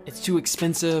thought, it's too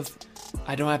expensive,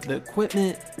 I don't have the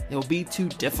equipment, it'll be too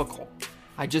difficult,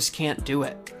 I just can't do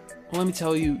it. Well, let me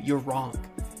tell you, you're wrong.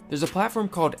 There's a platform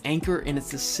called Anchor, and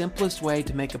it's the simplest way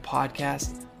to make a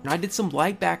podcast. And I did some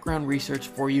light background research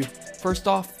for you. First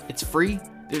off, it's free.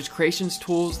 There's creations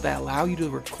tools that allow you to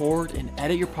record and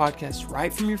edit your podcast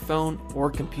right from your phone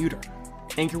or computer.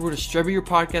 Anchor will distribute your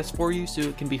podcast for you so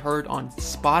it can be heard on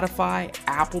Spotify,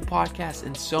 Apple Podcasts,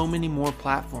 and so many more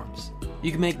platforms.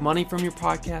 You can make money from your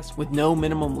podcast with no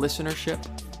minimum listenership.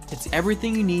 It's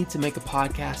everything you need to make a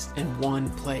podcast in one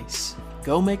place.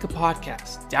 Go make a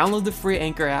podcast. Download the free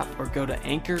Anchor app or go to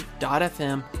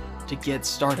anchor.fm to get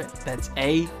started. That's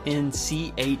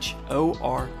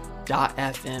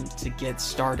ANCHOR.FM to get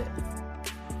started.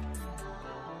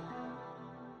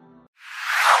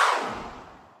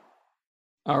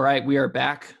 All right, we are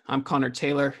back. I'm Connor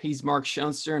Taylor. He's Mark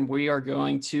Schoenster, and we are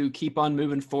going to keep on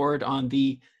moving forward on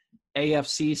the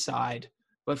AFC side.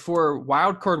 But for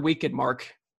wildcard weekend,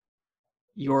 Mark,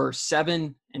 your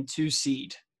 7-2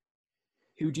 seed,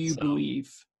 who do you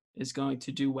believe is going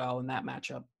to do well in that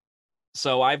matchup?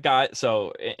 So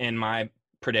in my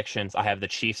predictions, I have the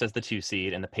Chiefs as the 2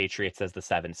 seed and the Patriots as the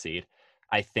 7 seed.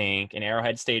 I think in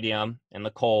Arrowhead Stadium in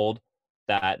the cold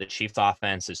that the Chiefs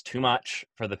offense is too much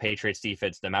for the Patriots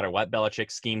defense, no matter what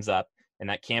Belichick schemes up, and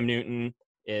that Cam Newton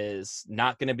is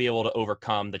not going to be able to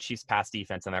overcome the Chiefs pass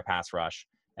defense and their pass rush.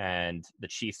 And the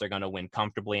Chiefs are going to win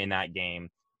comfortably in that game.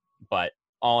 But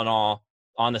all in all,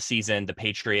 on the season, the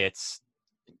Patriots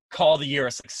call the year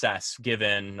a success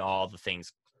given all the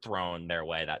things thrown their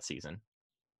way that season.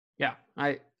 Yeah,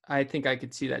 I think I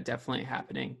could see that definitely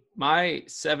happening. My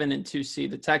 7-2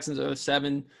 seed, the Texans are the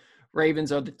 7,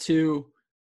 Ravens are the 2,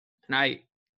 and I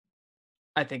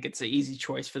think it's an easy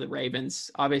choice for the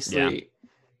Ravens. Obviously,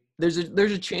 there's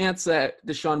a chance that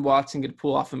Deshaun Watson could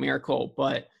pull off a miracle,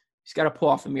 but he's got to pull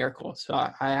off a miracle. So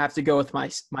I have to go with my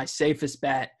safest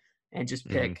bet and just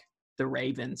pick the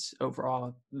Ravens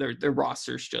overall. Their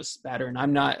roster's just better, and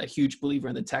I'm not a huge believer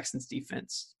in the Texans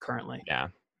defense currently. Yeah,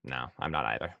 no, I'm not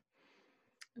either.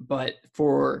 But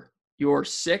for your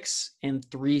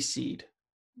 6-3 seed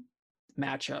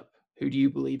matchup, who do you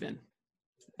believe in?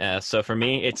 So for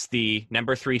me, it's the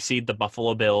number 3 seed, the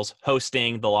Buffalo Bills,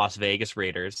 hosting the Las Vegas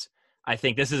Raiders. I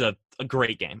think this is a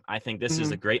great game. I think this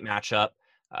is a great matchup.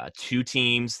 Two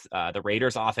teams, the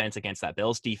Raiders offense against that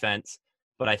Bills defense.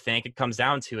 But I think it comes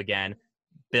down to, again,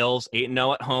 Bills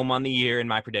 8-0 at home on the year in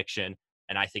my prediction.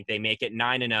 And I think they make it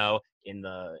 9-0 in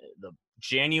the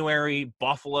January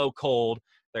Buffalo cold.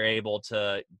 They're able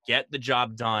to get the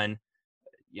job done.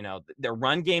 their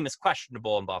run game is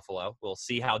questionable in Buffalo. We'll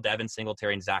see how Devin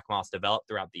Singletary and Zach Moss develop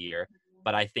throughout the year.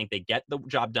 But I think they get the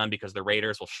job done because the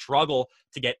Raiders will struggle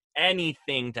to get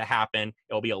anything to happen.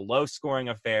 It'll be a low-scoring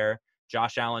affair.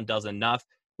 Josh Allen does enough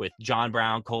with John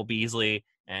Brown, Cole Beasley,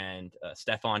 and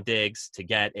Stephon Diggs to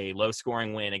get a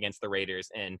low-scoring win against the Raiders.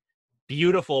 And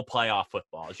beautiful playoff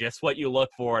football, just what you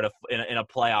look for in a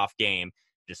playoff game.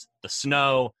 Just the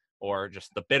snow or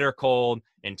just the bitter cold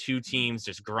and two teams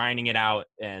just grinding it out,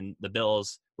 and the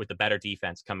Bills with the better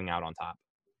defense coming out on top.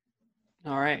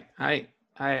 All right.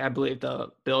 I believe the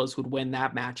Bills would win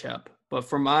that matchup. But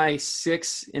for my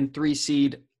 6-3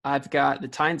 seed, I've got the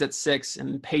Titans at 6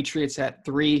 and the Patriots at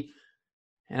 3.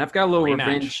 And I've got a little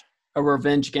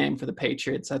revenge game for the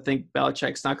Patriots. I think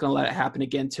Belichick's not going to let it happen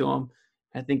again to him.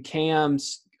 I think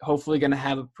Cam's hopefully going to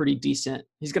have a pretty decent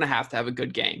 – he's going to have a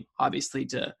good game, obviously,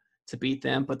 to beat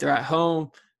them. But they're at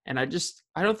home, and I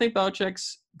don't think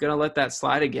Belichick's going to let that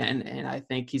slide again, and I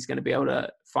think he's going to be able to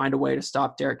find a way to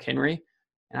stop Derrick Henry.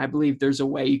 And I believe there's a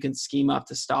way you can scheme up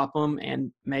to stop him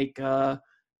and make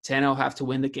Tannehill have to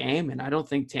win the game. And I don't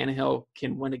think Tannehill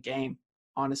can win a game,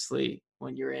 honestly,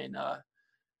 when you're in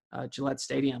Gillette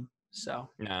Stadium. So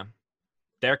no,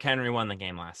 Derrick Henry won the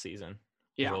game last season.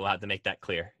 Yeah, we're allowed to make that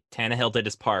clear. Tannehill did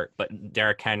his part, but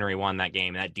Derrick Henry won that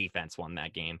game. And that defense won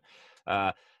that game.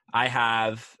 I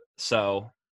think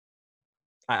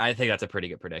that's a pretty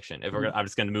good prediction. I'm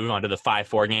just going to move on to the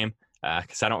 5-4 game.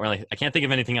 Because I can't think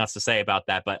of anything else to say about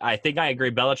that. But I think I agree.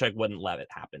 Belichick wouldn't let it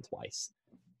happen twice.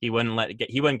 He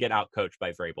wouldn't get out coached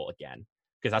by Vrabel again,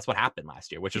 because that's what happened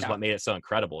last year, which is what made it so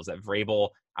incredible. Is that Vrabel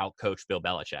out coached Bill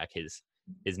Belichick, his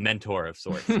mentor of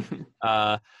sorts.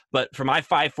 But for my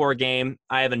 5-4 game,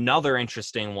 I have another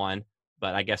interesting one.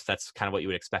 But I guess that's kind of what you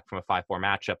would expect from a 5-4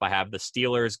 matchup. I have the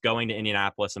Steelers going to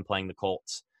Indianapolis and playing the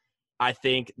Colts. I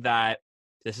think that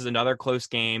this is another close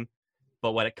game,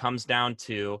 but what it comes down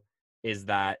to is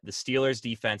that the Steelers'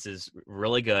 defense is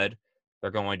really good. They're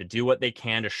going to do what they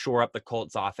can to shore up the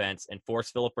Colts' offense and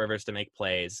force Phillip Rivers to make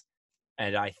plays.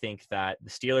 And I think that the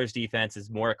Steelers' defense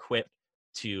is more equipped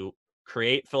to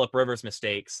create Phillip Rivers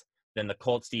mistakes than the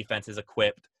Colts' defense is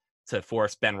equipped to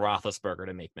force Ben Roethlisberger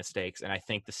to make mistakes. And I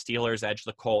think the Steelers edge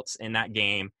the Colts in that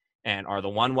game and are the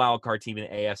one wild card team in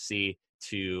the AFC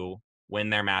to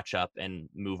win their matchup and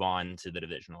move on to the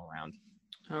divisional round.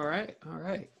 All right.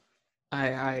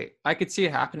 I could see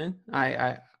it happening.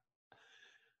 I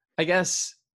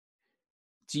guess,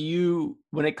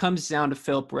 when it comes down to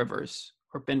Phillip Rivers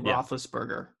or Ben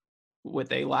Roethlisberger with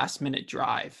a last-minute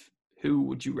drive, who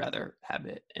would you rather have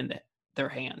it in their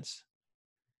hands?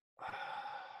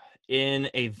 In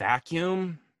a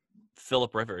vacuum,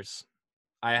 Phillip Rivers.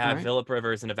 I have Phillip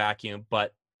Rivers in a vacuum,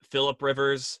 but Phillip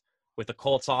Rivers with the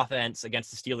Colts offense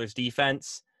against the Steelers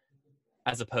defense,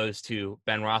 as opposed to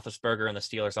Ben Roethlisberger and the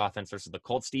Steelers offense versus the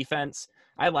Colts defense.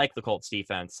 I like the Colts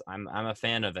defense. I'm a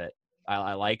fan of it.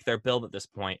 I like their build at this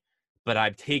point, but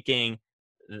I'm taking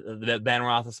the Ben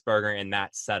Roethlisberger in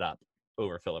that setup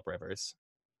over Phillip Rivers.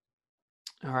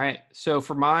 All right. So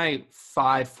for my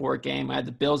 5-4 game, I had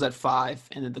the Bills at 5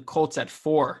 and then the Colts at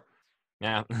 4.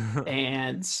 Yeah.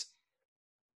 And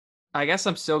I guess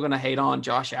I'm still going to hate on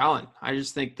Josh Allen. I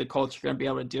just think the Colts are going to be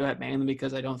able to do it, mainly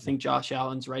because I don't think Josh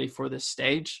Allen's ready for this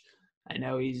stage. I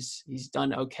know he's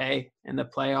done okay in the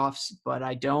playoffs, but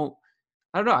I don't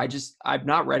know. I'm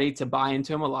not ready to buy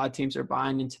into him. A lot of teams are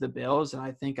buying into the Bills, and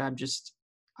I think I'm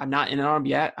not in on them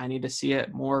yet. I need to see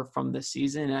it more from this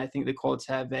season, and I think the Colts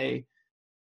have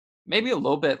maybe a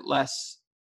little bit less,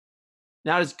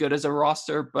 not as good as a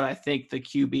roster, but I think the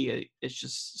QB is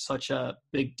just such a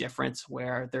big difference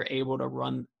where they're able to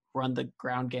run the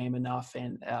ground game enough.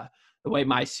 And the way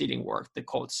my seeding worked, the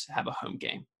Colts have a home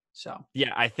game. So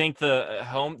yeah, I think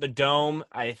the dome,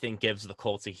 I think gives the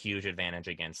Colts a huge advantage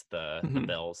against the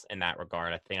Bills in that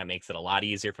regard. I think that makes it a lot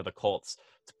easier for the Colts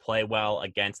to play well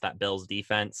against that Bills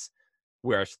defense,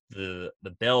 whereas the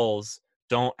Bills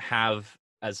don't have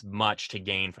as much to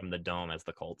gain from the dome as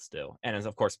the Colts do. And as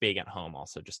of course, being at home,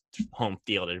 also just home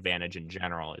field advantage in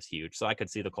general is huge. So I could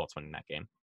see the Colts winning that game.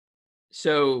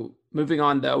 So moving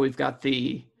on though, we've got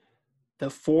the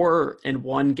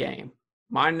 4-1 game.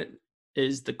 Mine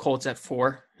is the Colts at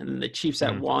 4 and then the Chiefs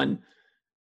at 1.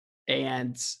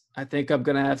 And I think I'm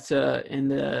going to have to end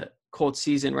the Colts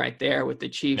season right there with the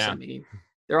Chiefs. Yeah. I mean,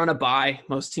 they're on a bye.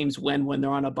 Most teams win when they're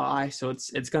on a bye. So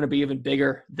it's going to be even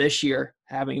bigger this year,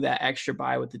 having that extra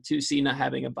bye with the 2 seed not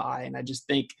having a bye. And I just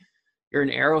think you're an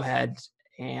Arrowhead.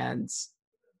 And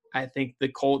I think the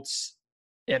Colts,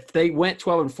 if they went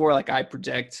 12-4, like I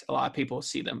predict, a lot of people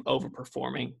see them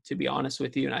overperforming, to be honest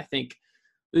with you. And I think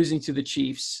losing to the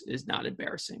Chiefs is not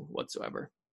embarrassing whatsoever.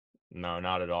 No,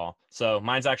 not at all. So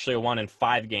mine's actually a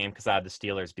 1-5 game because I had the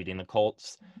Steelers beating the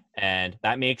Colts, and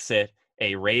that makes it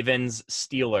a Ravens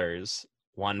Steelers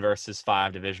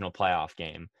 1-5 divisional playoff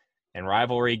game. And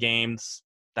rivalry games,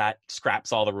 that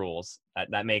scraps all the rules.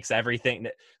 That makes everything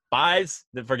that buys,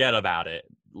 forget about it.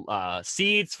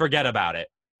 Seeds, forget about it.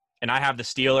 And I have the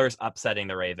Steelers upsetting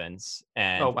the Ravens Oh,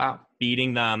 and wow.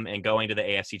 beating them and going to the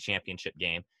AFC Championship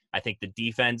game. I think the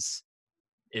defense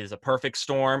is a perfect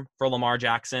storm for Lamar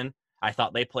Jackson. I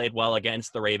thought they played well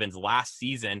against the Ravens last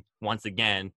season, once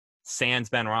again, sans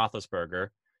Ben Roethlisberger.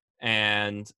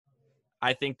 And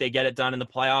I think they get it done in the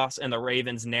playoffs, and the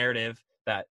Ravens narrative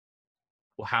that,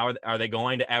 well, how are they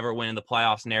going to ever win in the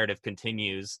playoffs narrative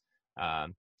continues.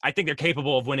 I think they're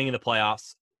capable of winning in the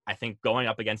playoffs. I think going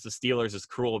up against the Steelers is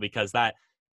cruel because that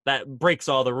breaks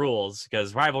all the rules,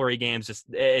 because rivalry games,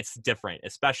 it's different,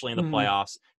 especially in the Mhm.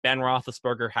 playoffs. Ben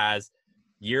Roethlisberger has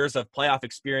years of playoff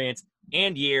experience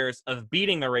and years of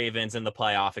beating the Ravens in the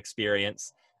playoff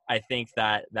experience. I think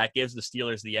that gives the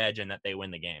Steelers the edge and that they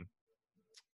win the game.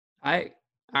 I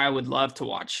I would love to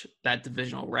watch that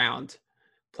divisional round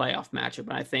playoff matchup,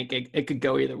 and I think it could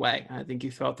go either way. I think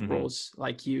you felt the Mm-hmm. rules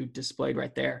like you displayed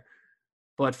right there.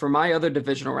 But for my other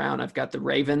divisional round, I've got the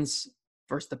Ravens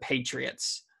versus the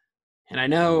Patriots. And I Ooh.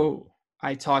 know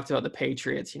I talked about the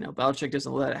Patriots. Belichick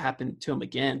doesn't let it happen to him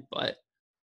again, but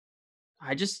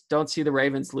I just don't see the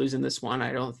Ravens losing this one.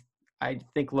 I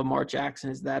think Lamar Jackson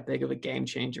is that big of a game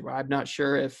changer. But I'm not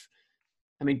sure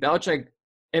Belichick,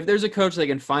 if there's a coach that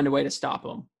can find a way to stop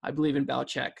him, I believe in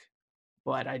Belichick.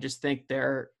 But I just think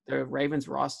their Ravens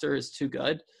roster is too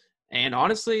good. And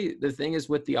honestly, the thing is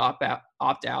with the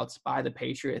opt-outs by the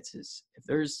Patriots is if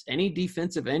there's any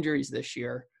defensive injuries this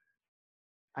year,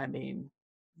 I mean,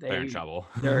 They're in they trouble.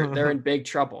 they're in big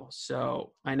trouble.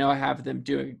 So I know I have them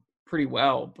doing pretty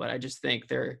well, but I just think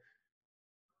they're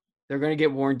going to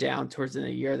get worn down towards the end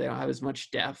of the year. They don't have as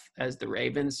much depth as the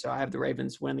Ravens, so I have the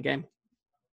Ravens win the game.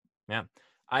 Yeah.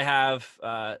 I have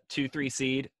 2-3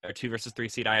 seed or 2-3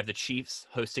 seed. I have the Chiefs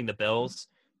hosting the Bills.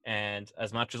 And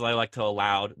as much as I like to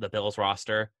allow the Bills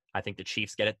roster, I think the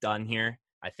Chiefs get it done here.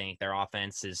 I think their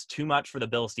offense is too much for the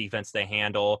Bills defense to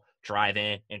handle, drive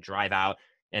in and drive out,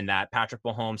 and that Patrick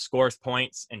Mahomes scores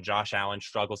points and Josh Allen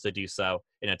struggles to do so.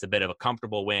 And it's a bit of a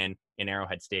comfortable win in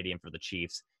Arrowhead Stadium for the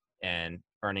Chiefs and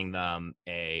earning them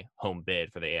a home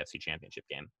bid for the AFC Championship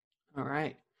game. All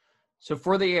right. So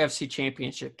for the AFC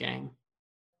Championship game,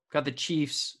 got the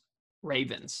Chiefs,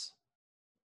 Ravens.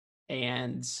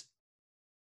 And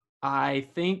I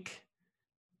think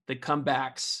the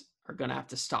comebacks are going to have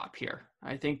to stop here.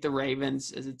 I think the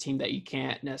Ravens is a team that you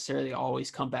can't necessarily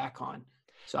always come back on.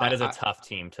 So That is a tough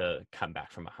team to come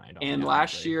back from behind on. and Yeah, I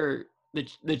last agree. year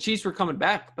the Chiefs were coming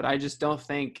back, but I just don't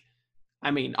think.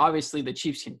 Obviously the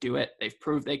Chiefs can do it. They've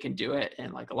proved they can do it,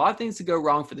 and like a lot of things to go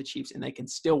wrong for the Chiefs, and they can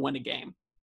still win a game.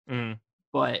 Mm-hmm.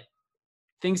 But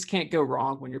things can't go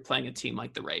wrong when you're playing a team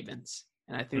like the Ravens.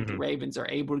 And I think the Mm-hmm. Ravens are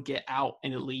able to get out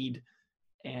in a lead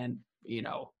and,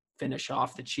 finish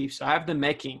off the Chiefs. So I have them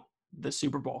making the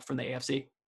Super Bowl from the AFC.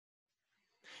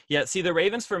 Yeah, see, the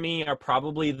Ravens for me are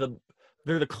probably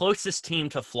they're the closest team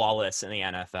to flawless in the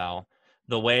NFL.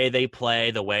 The way they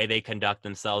play, the way they conduct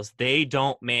themselves, they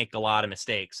don't make a lot of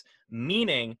mistakes.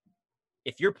 Meaning,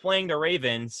 if you're playing the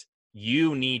Ravens,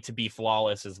 you need to be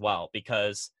flawless as well,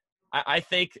 because I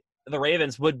think the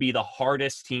Ravens would be the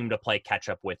hardest team to play catch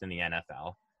up with in the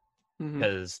NFL, Mm-hmm.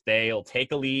 because they'll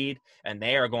take a lead and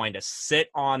they are going to sit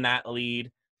on that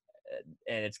lead,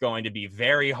 and it's going to be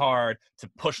very hard to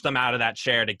push them out of that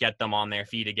chair to get them on their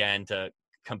feet again to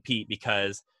compete,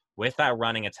 because with that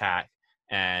running attack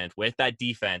and with that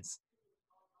defense,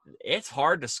 it's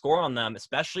hard to score on them,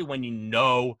 especially when you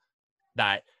know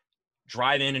that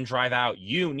drive in and drive out,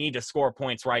 you need to score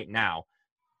points right now.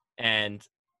 And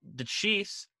the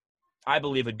Chiefs, I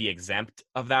believe, would be exempt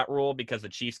of that rule, because the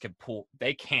Chiefs can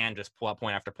just pull up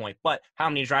point after point. But how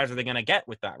many drives are they going to get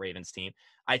with that Ravens team?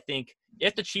 I think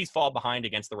if the Chiefs fall behind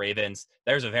against the Ravens,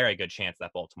 there's a very good chance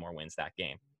that Baltimore wins that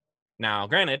game. Now,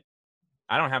 granted,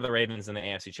 I don't have the Ravens in the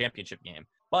AFC Championship game,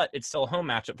 but it's still a home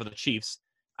matchup for the Chiefs.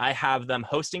 I have them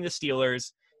hosting the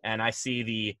Steelers, and I see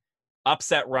the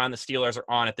upset run the Steelers are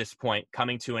on at this point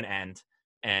coming to an end.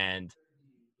 And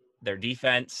their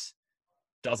defense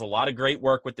does a lot of great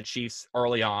work with the Chiefs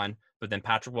early on, but then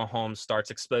Patrick Mahomes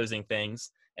starts exposing things,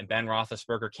 and Ben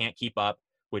Roethlisberger can't keep up,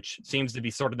 which seems to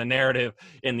be sort of the narrative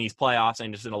in these playoffs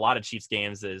and just in a lot of Chiefs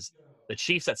games, is the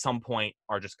Chiefs at some point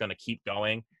are just going to keep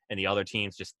going, and the other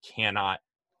teams just cannot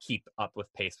keep up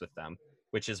with pace with them,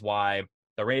 which is why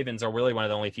the Ravens are really one of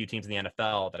the only few teams in the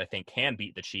NFL that I think can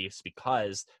beat the Chiefs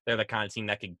because they're the kind of team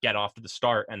that could get off to the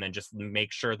start and then just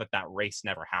make sure that that race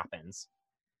never happens.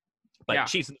 But Yeah.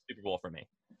 Chiefs in the Super Bowl for me.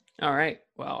 All right.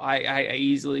 Well, I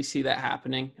easily see that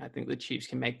happening. I think the Chiefs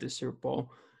can make the Super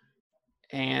Bowl.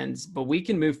 But we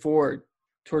can move forward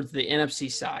towards the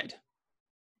NFC side.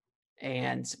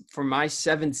 And for my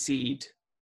 7th seed,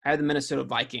 I have the Minnesota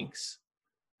Vikings.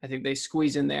 I think they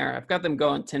squeeze in there. I've got them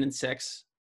going 10-6.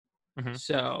 Mm-hmm.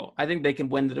 So I think they can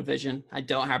win the division. I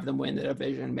don't have them win the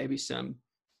division. Maybe some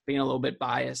being a little bit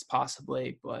biased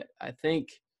possibly, but I think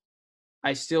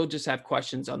I still just have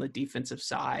questions on the defensive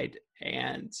side.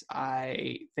 And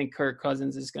I think Kirk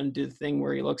Cousins is going to do the thing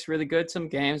where he looks really good some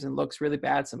games and looks really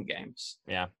bad some games.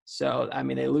 Yeah. So, I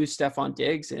mean, they lose Stephon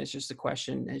Diggs, and it's just a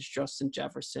question, is Justin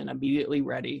Jefferson immediately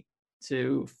ready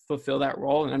to fulfill that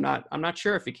role? And I'm not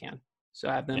sure if he can. So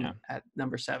I have them at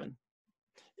number 7.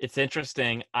 It's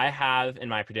interesting. I have in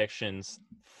my predictions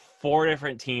 4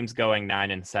 different teams going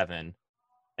 9-7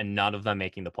 and none of them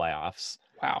making the playoffs.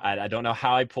 Wow. I don't know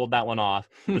how I pulled that one off,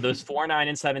 but those 4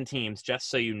 9-7 teams, just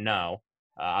so you know,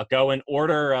 I'll go in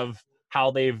order of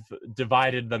how they've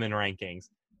divided them in rankings.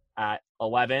 At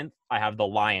 11th, I have the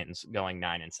Lions going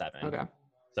 9-7. Okay.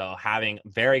 So having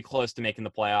very close to making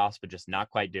the playoffs, but just not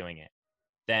quite doing it.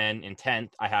 Then in 10th,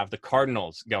 I have the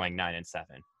Cardinals going 9-7.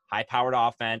 High-powered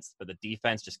offense, but the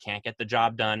defense just can't get the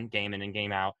job done game in and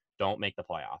game out. Don't make the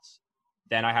playoffs.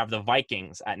 Then I have the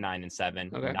Vikings at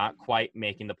 9-7, not quite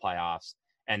making the playoffs.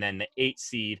 And then the 8th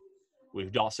seed,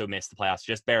 we've also missed the playoffs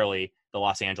just barely, the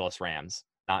Los Angeles Rams,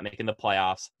 not making the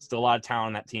playoffs. Still a lot of talent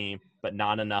on that team, but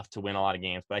not enough to win a lot of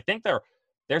games. But I think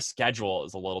their schedule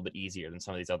is a little bit easier than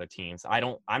some of these other teams.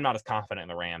 I'm not as confident in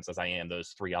the Rams as I am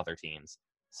those 3 other teams.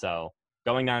 So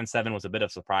going 9-7 was a bit of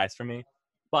a surprise for me.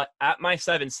 But at my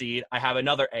 7th seed, I have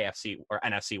another AFC or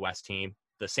NFC West team,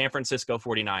 the San Francisco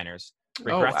 49ers,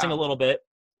 regressing a little bit,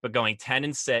 but going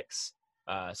 10-6.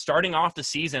 Starting off the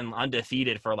season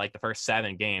undefeated for like the first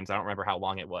 7 games. I don't remember how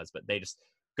long it was, but they just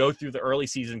go through the early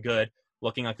season good,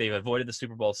 looking like they've avoided the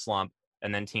Super Bowl slump,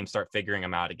 and then teams start figuring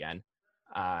them out again.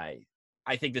 I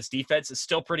think this defense is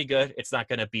still pretty good. It's not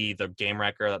going to be the game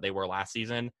wrecker that they were last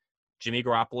season. Jimmy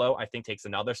Garoppolo, I think, takes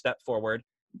another step forward,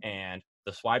 and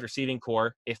the wide receiving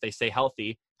core, if they stay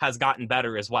healthy, has gotten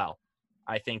better as well.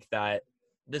 I think that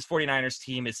this 49ers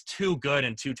team is too good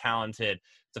and too talented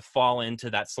to fall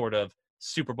into that sort of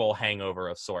Super Bowl hangover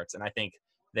of sorts. And I think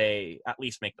they at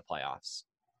least make the playoffs.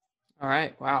 All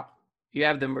right. Wow. You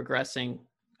have them regressing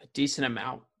a decent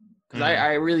amount because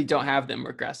I really don't have them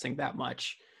regressing that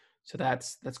much. So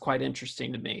that's quite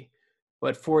interesting to me.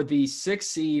 But for the 6th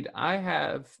seed, I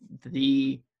have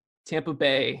the Tampa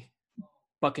Bay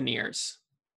Buccaneers.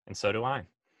 And so do I.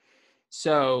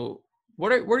 So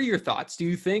what are your thoughts? Do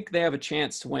you think they have a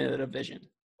chance to win the division?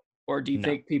 Or do you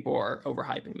think people are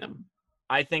overhyping them?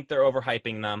 I think they're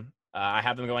overhyping them. I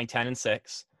have them going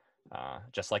 10-6,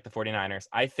 just like the 49ers.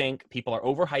 I think people are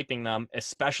overhyping them,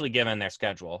 especially given their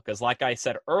schedule. Because like I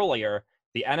said earlier,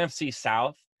 the NFC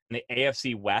South and the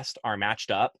AFC West are matched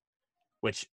up,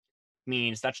 which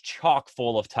means that's chock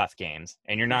full of tough games,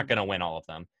 and you're not going to win all of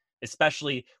them,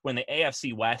 especially when the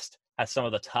AFC West has some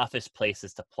of the toughest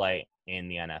places to play in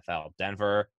the NFL.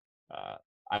 Denver,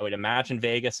 I would imagine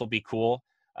Vegas will be cool.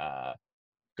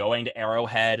 Going to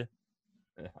Arrowhead,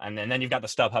 and then you've got the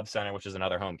StubHub Center, which is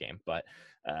another home game. But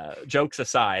jokes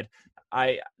aside,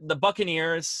 the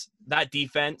Buccaneers, that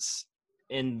defense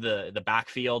in the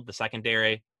backfield, the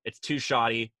secondary, it's too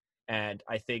shoddy. And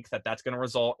I think that that's going to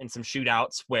result in some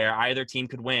shootouts where either team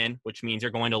could win, which means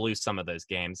you're going to lose some of those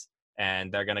games.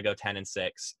 And they're going to go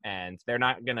 10-6. And they're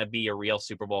not going to be a real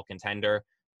Super Bowl contender,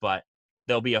 but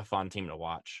they'll be a fun team to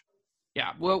watch.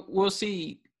 Yeah, well, we'll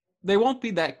see. They won't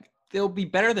be that. They'll be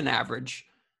better than average.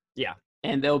 Yeah.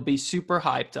 And they'll be super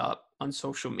hyped up on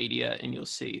social media. And you'll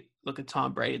see, look at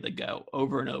Tom Brady to go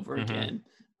over and over again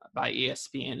by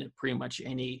ESPN and pretty much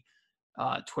any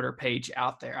Twitter page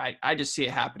out there. I just see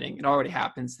it happening. It already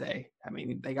happens. They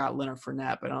got Leonard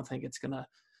Fournette, but I don't think it's going to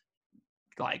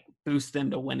like boost them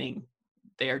to winning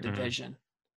their division.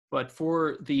 But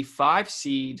for the 5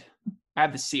 seed, I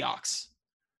have the Seahawks.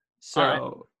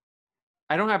 So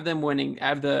I don't have them winning. I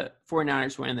have the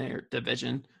 49ers winning their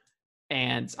division.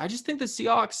 And I just think the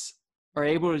Seahawks are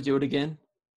able to do it again,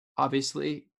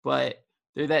 obviously. But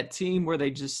they're that team where they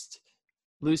just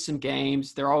lose some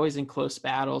games. They're always in close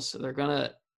battles. So they're going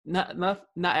to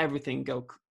not everything go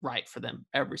right for them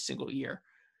every single year.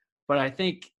 But I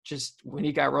think just when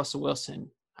you got Russell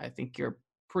Wilson, I think you're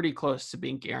pretty close to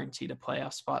being guaranteed a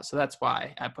playoff spot. So that's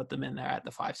why I put them in there at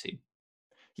the 5 seed.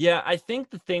 Yeah, I think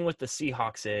the thing with the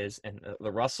Seahawks is, and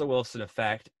the Russell Wilson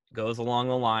effect, goes along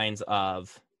the lines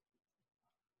of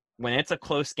when it's a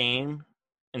close game,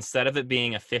 instead of it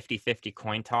being a 50-50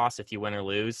 coin toss if you win or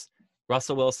lose,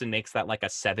 Russell Wilson makes that like a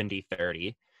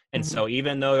 70-30. And Mhm. so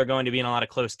even though they're going to be in a lot of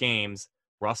close games,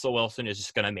 Russell Wilson is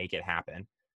just going to make it happen.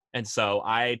 And so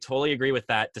I totally agree with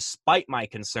that, despite my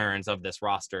concerns of this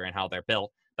roster and how they're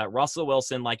built, that Russell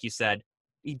Wilson, like you said,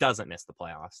 he doesn't miss the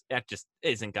playoffs. That just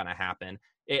isn't going to happen.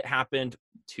 It happened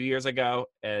 2 years ago,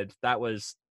 and that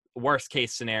was worst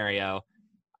case scenario.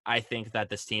 I think that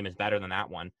this team is better than that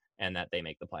one and that they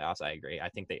make the playoffs. I agree.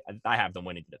 I have them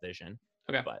winning the division.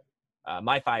 Okay. But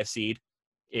my 5 seed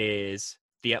is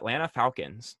the Atlanta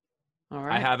Falcons. All I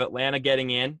right. have Atlanta getting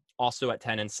in also at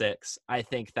 10-6. I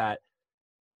think that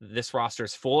this roster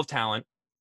is full of talent,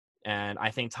 and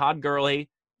I think Todd Gurley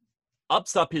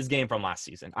ups up his game from last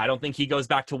season. I don't think he goes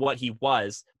back to what he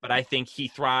was, but I think he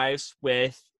thrives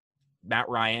with Matt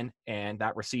Ryan and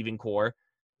that receiving core.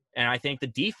 And I think the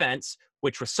defense,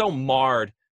 which was so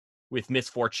marred with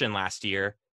misfortune last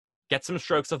year, gets some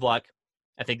strokes of luck.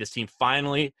 I think this team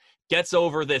finally gets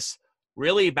over this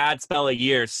really bad spell of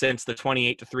years since the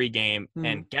 28-3 game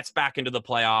and gets back into the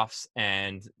playoffs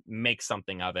and makes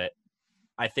something of it.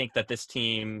 I think that this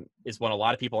team is what a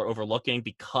lot of people are overlooking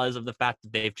because of the fact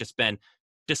that they've just been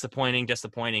disappointing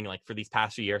like for these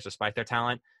past few years, despite their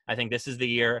talent. I think this is the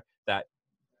year that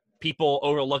people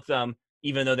overlook them,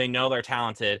 even though they know they're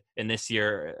talented. And this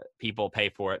year, people pay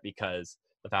for it because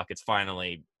the Falcons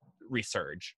finally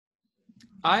resurge.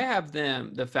 I have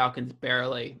the Falcons,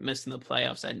 barely missing the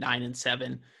playoffs at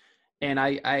 9-7. And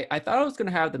I thought I was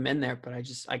going to have them in there, but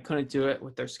I couldn't do it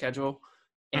with their schedule.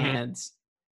 Mm-hmm. And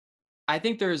I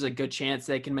think there's a good chance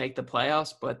they can make the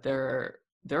playoffs, but they're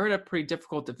in a pretty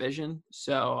difficult division.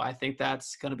 So I think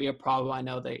that's going to be a problem. I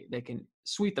know they can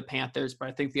sweep the Panthers, but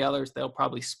I think the others, they'll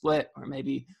probably split or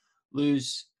maybe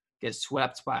lose, get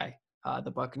swept by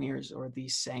the Buccaneers or the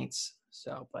Saints.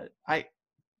 So, but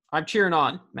I'm cheering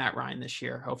on Matt Ryan this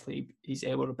year. Hopefully he's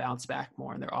able to bounce back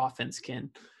more and their offense can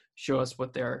show us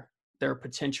what their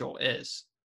potential is.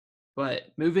 But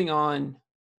moving on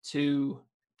to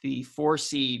the 4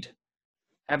 seed,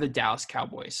 I have the Dallas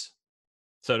Cowboys.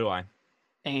 So do I.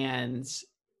 And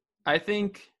I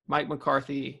think Mike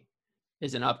McCarthy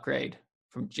is an upgrade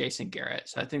from Jason Garrett.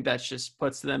 So I think that just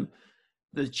puts them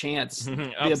the chance,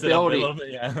 the ability.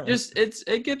 Bit, yeah. Just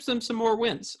it gives them some more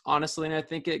wins, honestly, and I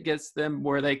think it gets them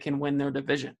where they can win their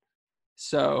division.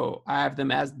 So I have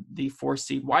them as the 4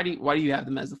 seed. Why do you have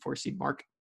them as the 4 seed, Mark?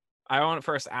 I want to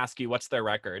first ask you, what's their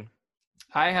record?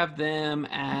 I have them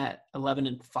at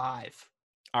 11-5.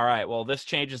 All right. Well, this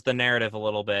changes the narrative a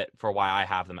little bit for why I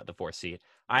have them at the 4th seed.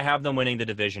 I have them winning the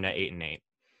division at 8-8.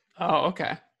 Oh,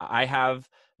 okay. I have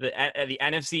the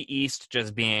NFC East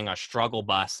just being a struggle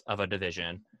bus of a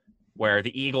division where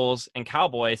the Eagles and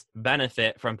Cowboys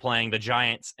benefit from playing the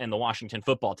Giants and the Washington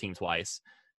football team twice.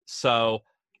 So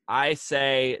I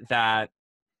say that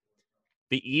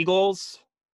the Eagles,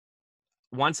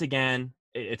 once again,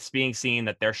 it's being seen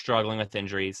that they're struggling with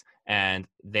injuries and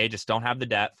they just don't have the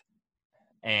depth.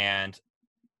 And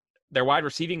their wide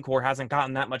receiving core hasn't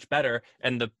gotten that much better.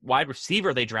 And the wide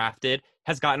receiver they drafted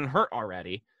has gotten hurt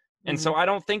already. And so I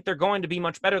don't think they're going to be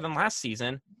much better than last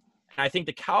season. And I think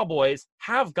the Cowboys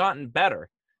have gotten better.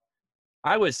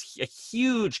 I was a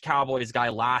huge Cowboys guy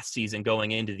last season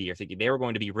going into the year, thinking they were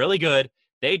going to be really good.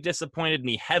 They disappointed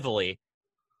me heavily.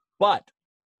 But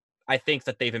I think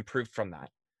that they've improved from that.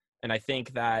 And I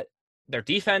think that their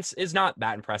defense is not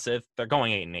that impressive. They're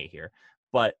going 8-8 here.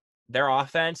 But their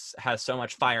offense has so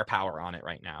much firepower on it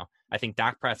right now. I think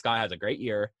Dak Prescott has a great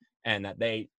year and that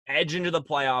they edge into the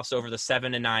playoffs over the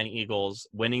 7-9 Eagles,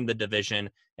 winning the division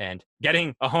and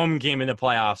getting a home game in the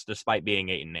playoffs despite being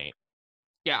 8-8.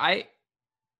 Yeah,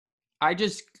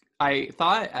 I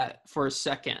thought for a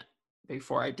second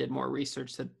before I did more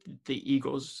research that the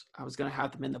Eagles, I was going to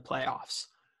have them in the playoffs.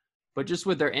 But just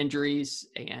with their injuries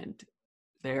and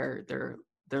their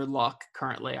luck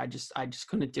currently, I just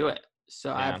couldn't do it. So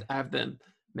yeah. I have them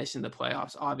missing the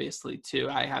playoffs, obviously, too.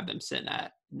 I have them sitting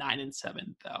at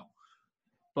 9-7, though.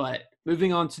 But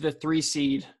moving on to the 3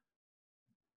 seed,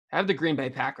 I have the Green Bay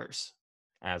Packers.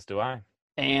 As do I.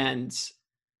 And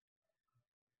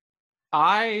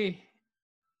why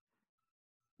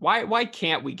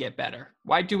can't we get better?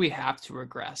 Why do we have to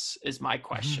regress is my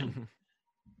question.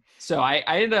 So I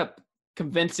ended up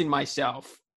convincing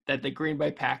myself that the Green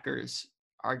Bay Packers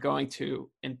are going to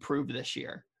improve this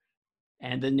year.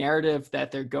 And the narrative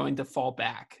that they're going to fall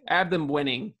back. I have them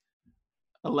winning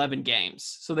 11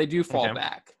 games. So they do fall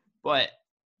back. But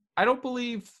I don't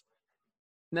believe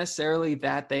necessarily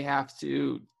that they have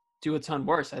to do a ton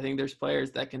worse. I think there's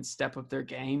players that can step up their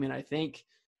game. And I think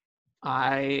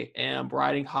I am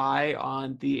riding high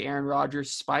on the Aaron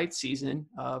Rodgers spite season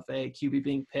of a QB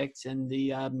being picked and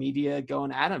the media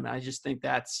going at him. And I just think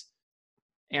that's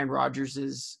Aaron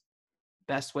Rodgers'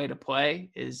 best way to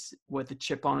play is with a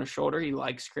chip on his shoulder. He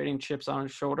likes creating chips on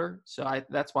his shoulder. So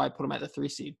that's why I put him at the 3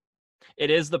 seed.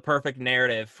 It is the perfect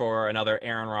narrative for another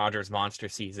Aaron Rodgers monster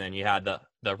season. You had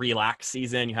the relax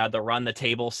season, you had the run the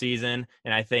table season,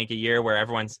 and I think a year where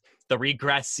everyone's the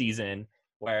regress season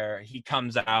where he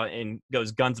comes out and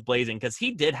goes guns blazing, because he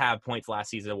did have points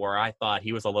last season where I thought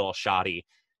he was a little shoddy,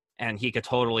 and he could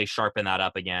totally sharpen that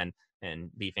up again and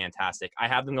be fantastic. I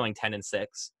have them going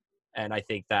 10-6, and I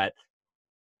think that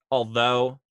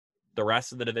although the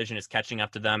rest of the division is catching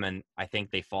up to them, and I think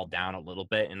they fall down a little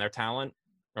bit in their talent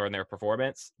or in their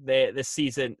performance, this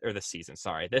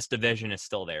division is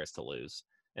still theirs to lose.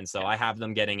 And so I have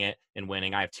them getting it and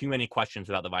winning. I have too many questions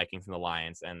about the Vikings and the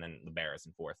Lions, and then the Bears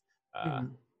in fourth.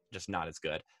 Just not as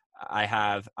good.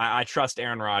 I trust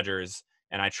Aaron Rodgers,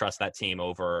 and I trust that team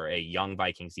over a young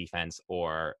Vikings defense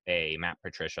or a Matt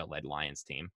Patricia-led Lions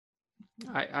team.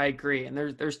 I agree. And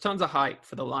there's tons of hype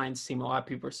for the Lions team. A lot of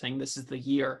people are saying this is the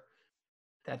year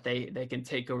that they can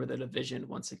take over the division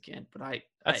once again. But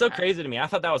that's so crazy to me. I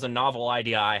thought that was a novel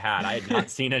idea I had. I had not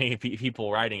seen any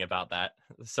people writing about that.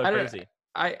 It's so crazy.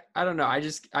 I don't know.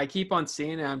 I keep on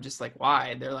seeing it. I'm just like,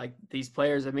 why? They're like, these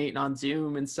players are meeting on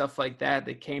Zoom and stuff like that.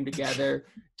 They came together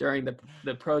during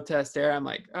the protest era. I'm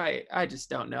like, I just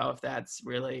don't know if that's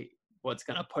really what's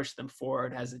going to push them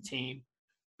forward as a team.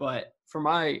 But for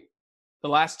the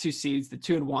last 2 seeds, the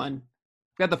 2 and 1,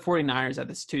 I've got the 49ers at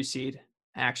this 2 seed,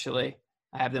 actually.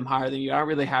 I have them higher than you. I don't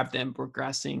really have them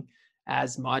progressing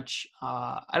as much.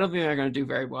 I don't think they're going to do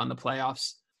very well in the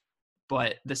playoffs.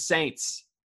 But the Saints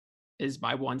is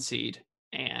my 1 seed,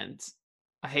 and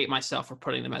I hate myself for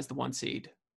putting them as the 1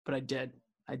 seed, but I did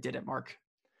it, Mark.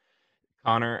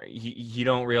 Connor, you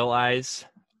don't realize,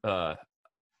 as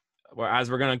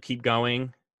we're going to keep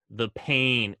going, the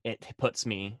pain it puts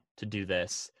me to do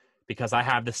this, because I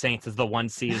have the Saints as the 1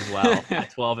 seed as well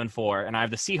at 12-4, and I have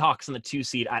the Seahawks in the 2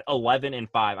 seed at 11-5.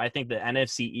 I think the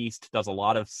NFC East does a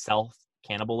lot of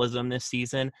self-cannibalism this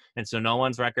season, and so no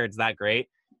one's record's that great.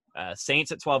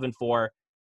 Saints at 12-4.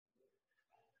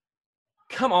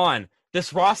 Come on.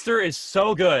 This roster is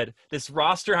so good. This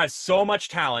roster has so much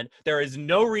talent. There is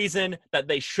no reason that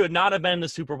they should not have been in the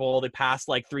Super Bowl the past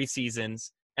 3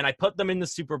 seasons. And I put them in the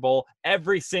Super Bowl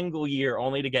every single year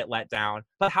only to get let down.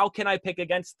 But how can I pick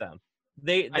against them?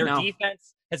 Their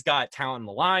defense has got talent in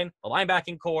the line, the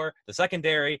linebacking core, the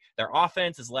secondary. Their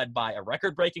offense is led by a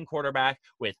record-breaking quarterback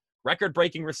with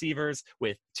record-breaking receivers,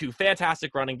 with 2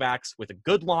 fantastic running backs, with a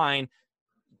good line.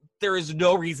 There is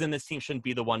no reason this team shouldn't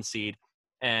be the 1 seed.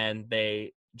 And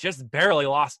they just barely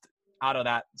lost out of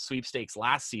that sweepstakes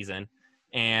last season.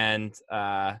 And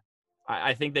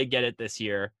I think they get it this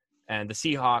year. And the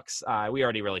Seahawks, we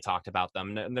already really talked about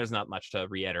them. There's not much to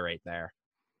reiterate there.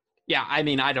 Yeah, I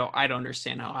mean, I don't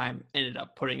understand how I ended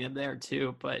up putting them there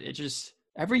too. But it just,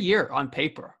 every year on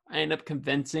paper, I end up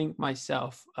convincing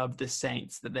myself of the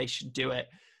Saints that they should do it.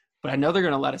 But I know they're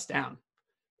going to let us down.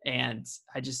 And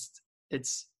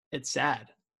it's sad.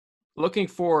 Looking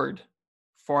forward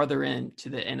farther into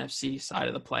the NFC side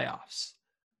of the playoffs,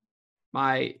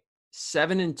 my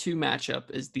 7-2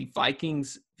 matchup is the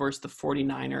Vikings versus the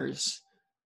 49ers,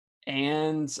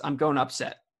 and I'm going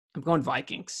upset. I'm going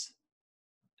Vikings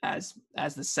as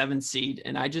the 7 seed,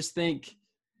 and I just think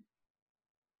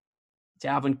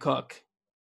Dalvin Cook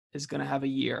is going to have a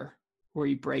year where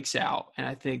he breaks out, and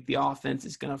I think the offense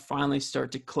is going to finally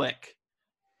start to click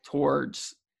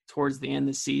towards the end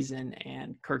of the season,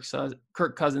 and Kirk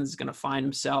Cousins is going to find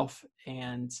himself.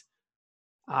 And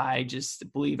I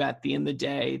just believe at the end of the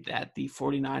day that the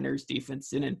 49ers defense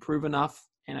didn't improve enough.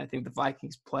 And I think the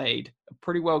Vikings played a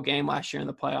pretty well game last year in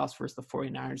the playoffs versus the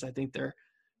 49ers. I think they're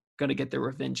going to get their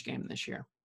revenge game this year.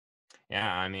 Yeah,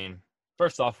 I mean,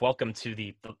 first off, welcome to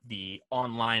the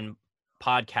online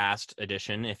podcast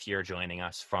edition. If you're joining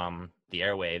us from the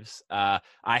airwaves, I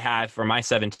have, for my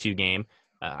 7-2 game,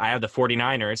 I have the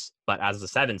 49ers, but as the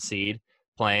 7 seed,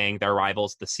 playing their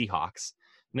rivals, the Seahawks.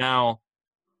 Now,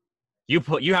 you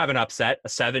have an upset, a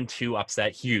 7-2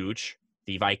 upset, huge.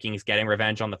 The Vikings getting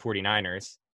revenge on the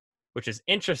 49ers, which is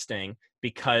interesting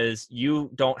because you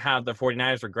don't have the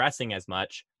 49ers regressing as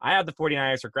much. I have the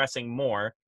 49ers regressing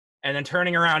more and then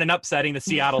turning around and upsetting the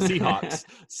Seattle Seahawks.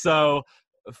 So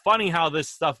funny how this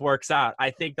stuff works out. I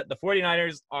think that the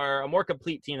 49ers are a more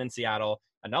complete team than Seattle.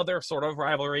 Another sort of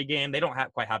rivalry game. They don't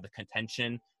quite have the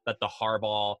contention that the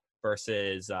Harbaugh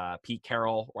versus Pete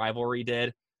Carroll rivalry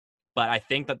did. But I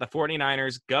think that the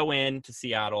 49ers go in to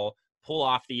Seattle, pull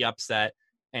off the upset,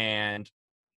 and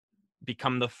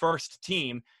become the first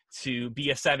team to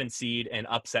be a 7 seed and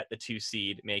upset the 2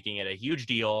 seed, making it a huge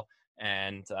deal.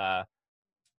 And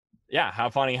how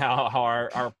funny how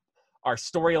our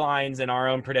storylines and our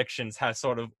own predictions have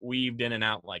sort of weaved in and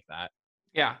out like that.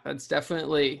 Yeah, that's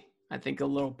definitely, I think, a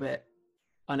little bit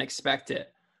unexpected.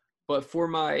 But for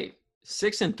my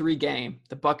 6-3 game,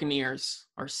 the Buccaneers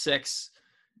are 6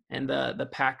 and the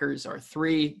Packers are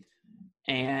 3.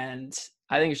 And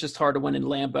I think it's just hard to win in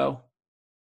Lambeau.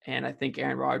 And I think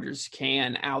Aaron Rodgers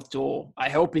can outduel. I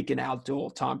hope he can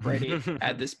outduel Tom Brady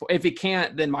at this point. If he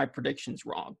can't, then my prediction's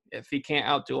wrong. If he can't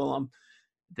outduel him,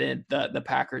 then the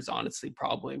Packers honestly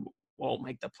probably won't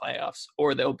make the playoffs,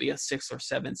 or they'll be a 6 or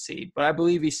 7 seed. But I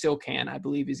believe he still can. I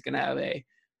believe he's going to have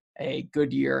a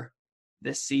good year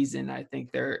this season. I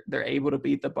think they're able to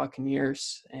beat the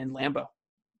Buccaneers and Lambeau.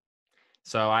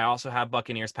 So I also have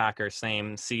Buccaneers Packers,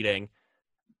 same seeding.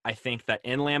 I think that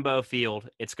in Lambeau Field,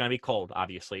 it's going to be cold,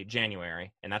 obviously,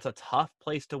 January, and that's a tough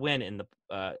place to win in the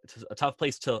a tough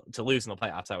place to lose in the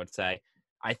playoffs, I would say.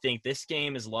 I think this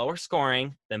game is lower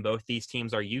scoring than both these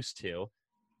teams are used to,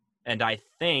 and I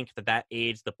think that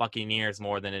aids the Buccaneers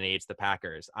more than it aids the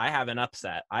Packers. I have an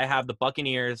upset. I have the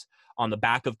Buccaneers on the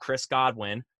back of Chris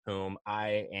Godwin, whom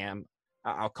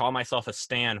I'll call myself a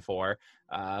stan for.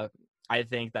 I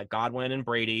think that Godwin and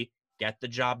Brady get the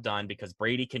job done because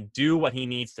Brady can do what he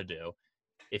needs to do.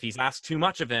 If he's asked too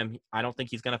much of him, I don't think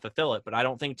he's going to fulfill it, but I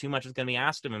don't think too much is going to be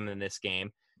asked of him in this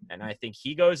game. And I think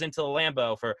he goes into the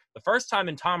Lambeau for the first time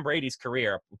in Tom Brady's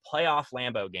career, a playoff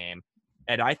Lambeau game.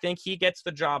 And I think he gets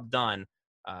the job done,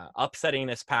 upsetting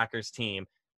this Packers team.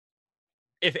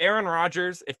 If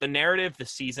the narrative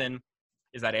this season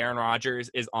is that Aaron Rodgers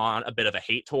is on a bit of a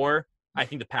hate tour, I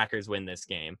think the Packers win this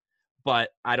game. But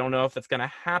I don't know if that's going to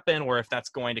happen or if that's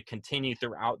going to continue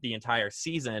throughout the entire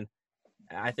season.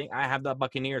 I think I have the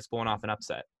Buccaneers pulling off an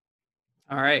upset.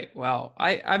 All right. Well,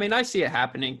 I mean, I see it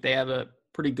happening. They have a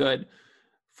pretty good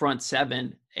front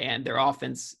seven, and their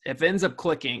offense, if it ends up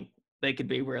clicking, they could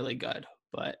be really good.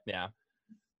 But yeah,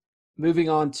 moving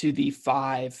on to the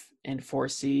 5 and 4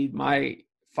 seed, my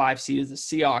 5 seed is the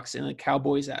Seahawks and the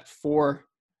Cowboys at 4.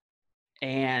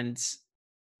 And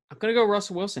I'm going to go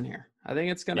Russell Wilson here. I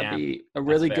think it's going to be a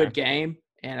really good game,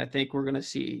 and I think we're going to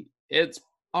see it's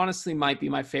honestly might be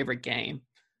my favorite game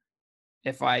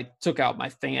if I took out my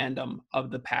fandom of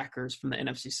the Packers from the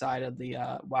NFC side of the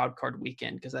wild card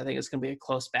weekend, because I think it's going to be a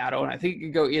close battle, and I think it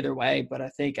could go either way. But I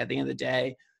think at the end of the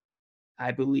day,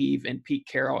 I believe in Pete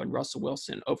Carroll and Russell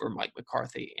Wilson over Mike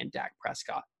McCarthy and Dak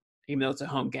Prescott, even though it's a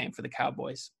home game for the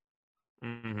Cowboys.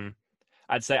 Mm-hmm.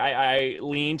 I'd say I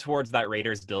lean towards that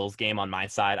Raiders-Bills game on my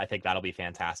side. I think that'll be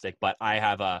fantastic. But I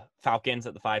have Falcons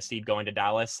at the 5 seed going to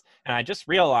Dallas. And I just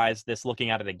realized this looking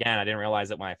at it again. I didn't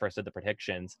realize it when I first did the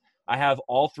predictions. I have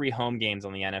all 3 home games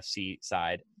on the NFC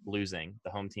side losing,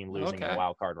 the home team losing in the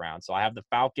wild card round. So I have the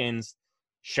Falcons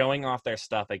showing off their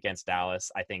stuff against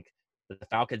Dallas. I think that the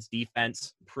Falcons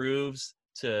defense proves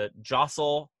to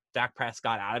jostle Dak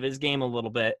Prescott out of his game a little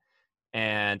bit,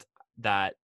 and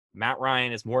that Matt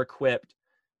Ryan is more equipped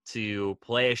to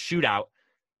play a shootout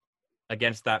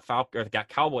against that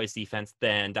Cowboys defense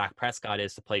than Dak Prescott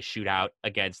is to play shootout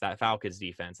against that Falcons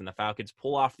defense. And the Falcons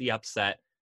pull off the upset,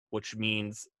 which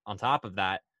means on top of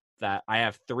that I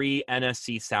have 3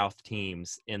 NFC South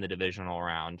teams in the divisional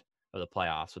round of the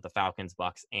playoffs, with the Falcons,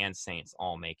 Bucks, and Saints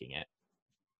all making it.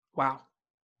 Wow.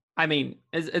 I mean,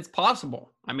 it's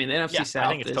possible. I mean, the NFC South I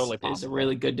think it's totally is a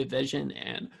really good division,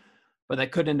 but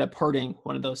that could end up hurting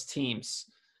one of those teams.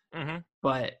 Mm-hmm.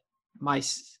 But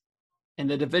in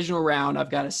the divisional round, I've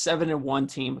got a 7-1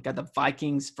 team. I've got the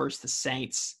Vikings versus the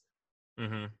Saints.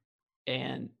 Mm-hmm.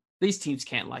 And these teams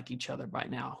can't like each other right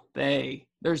now.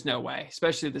 There's no way,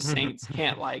 especially the Saints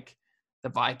can't like the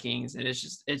Vikings. And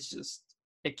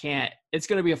it can't. It's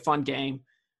going to be a fun game.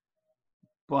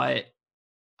 But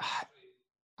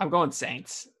I'm going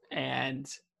Saints. And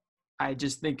I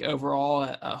just think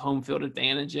overall a home field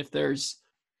advantage, if there's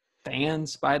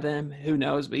fans by them, who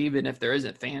knows? But even if there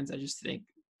isn't fans, I just think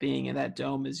being in that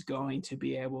dome is going to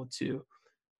be able to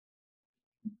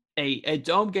a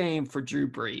dome game for Drew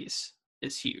Brees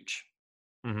is huge.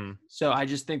 Mm-hmm. So I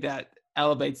just think that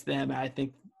elevates them. And I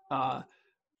think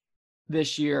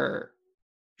this year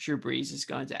Drew Brees is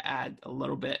going to add a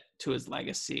little bit to his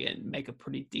legacy and make a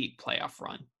pretty deep playoff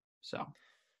run. So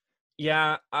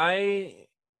yeah,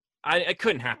 it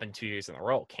couldn't happen 2 years in a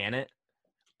row, can it?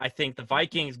 I think the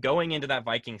Vikings, going into that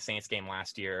Vikings-Saints game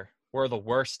last year, were the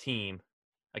worst team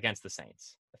against the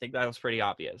Saints. I think that was pretty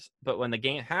obvious. But when the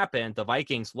game happened, the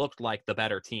Vikings looked like the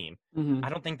better team. Mm-hmm.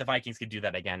 I don't think the Vikings could do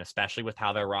that again, especially with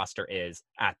how their roster is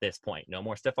at this point. No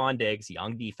more Stephon Diggs,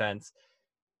 young defense.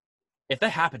 if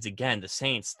that happens again, the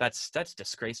Saints, that's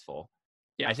disgraceful.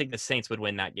 Yeah. I think the Saints would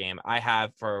win that game. I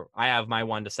have my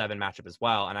 1-7 matchup as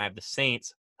well, and I have the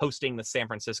Saints hosting the San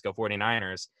Francisco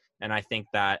 49ers, and I think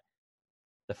that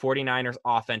the 49ers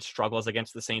offense struggles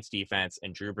against the Saints defense,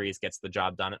 and Drew Brees gets the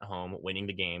job done at home, winning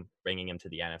the game, bringing him to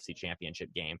the NFC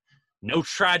Championship game. No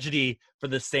tragedy for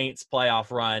the Saints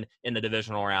playoff run in the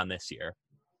divisional round this year.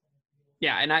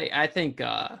 Yeah, and I think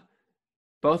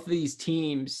both of these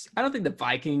teams, I don't think the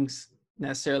Vikings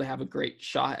necessarily have a great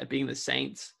shot at being the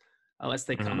Saints unless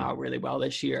they come out really well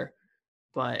this year.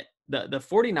 But the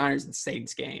 49ers and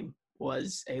Saints game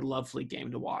was a lovely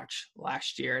game to watch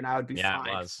last year, and I would be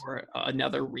fine for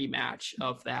another rematch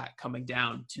of that coming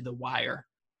down to the wire.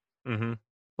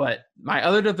 But my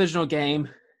other divisional game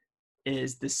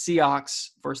is the Seahawks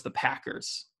versus the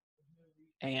Packers.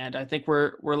 And I think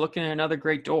we're looking at another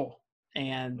great duel.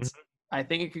 And I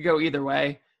think it could go either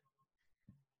way.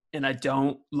 And I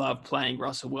don't love playing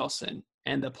Russell Wilson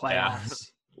in the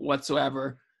playoffs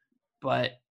whatsoever.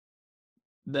 But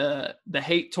the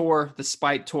hate tour, the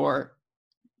spite tour,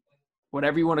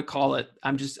 whatever you want to call it,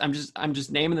 I'm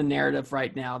just naming the narrative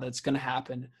right now that's going to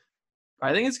happen.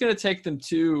 I think it's going to take them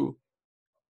to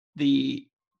the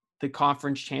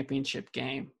conference championship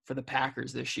game for the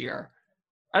Packers this year.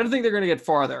 I don't think they're going to get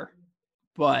farther,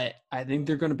 but I think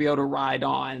they're going to be able to ride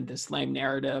on this lame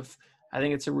narrative. I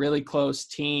think it's a really close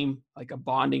team, like a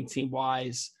bonding team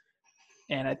wise.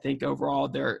 And I think overall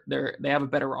they have a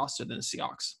better roster than the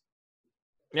Seahawks.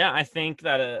 Yeah, I think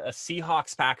that a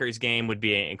Seahawks-Packers game would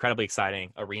be incredibly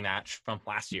exciting, a rematch from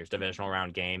last year's divisional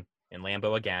round game in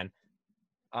Lambeau again.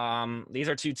 These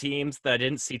are two teams that I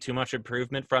didn't see too much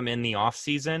improvement from in the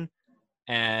offseason.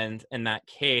 And in that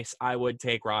case, I would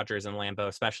take Rodgers and Lambeau,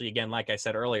 especially, again, like I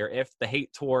said earlier, if the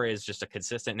hate tour is just a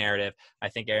consistent narrative, I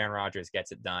think Aaron Rodgers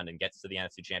gets it done and gets to the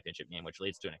NFC Championship game, which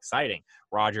leads to an exciting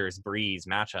Rodgers-Breeze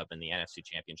matchup in the NFC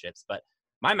Championships. But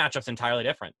my matchup's entirely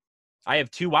different. I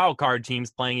have two wildcard teams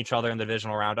playing each other in the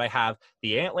divisional round. I have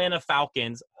the Atlanta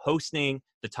Falcons hosting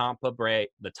the Tampa Bay,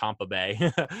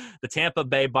 the Tampa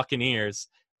Bay Buccaneers.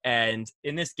 And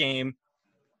in this game,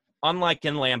 unlike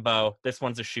in Lambeau, this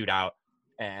one's a shootout.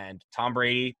 And Tom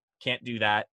Brady can't do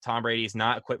that. Tom Brady's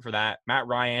not equipped for that. Matt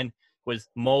Ryan was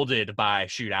molded by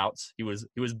shootouts. He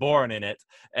was born in it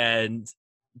and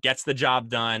gets the job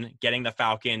done, getting the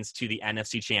Falcons to the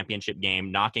NFC Championship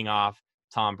game, knocking off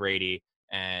Tom Brady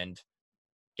and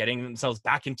getting themselves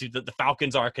back into the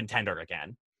Falcons are a contender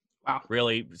again. Wow.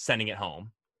 Really sending it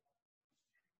home.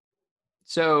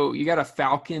 So you got a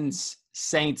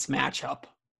Falcons-Saints matchup.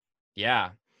 Yeah.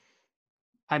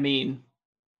 I mean,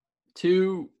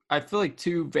 I feel like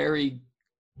two very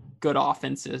good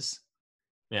offenses.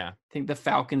 Yeah. I think the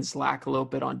Falcons lack a little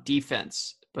bit on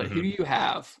defense, but who do you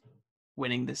have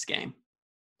winning this game?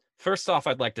 First off,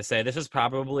 I'd like to say this is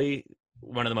probably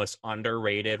one of the most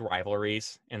underrated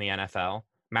rivalries in the NFL.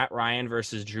 Matt Ryan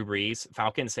versus Drew Brees,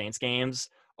 Falcons-Saints games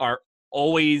are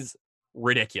always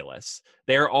ridiculous.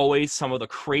 They're always some of the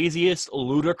craziest,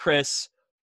 ludicrous,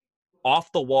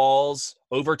 off-the-walls,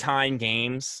 overtime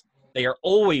games. They are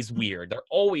always weird. They're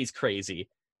always crazy.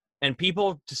 And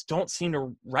people just don't seem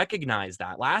to recognize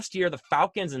that. Last year, the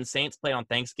Falcons and Saints played on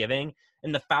Thanksgiving,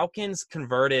 and the Falcons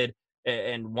converted,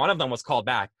 and one of them was called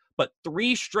back, but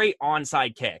 3 straight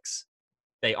onside kicks.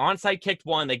 They onside kicked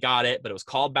one, they got it, but it was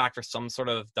called back for some sort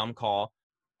of dumb call.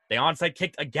 They onside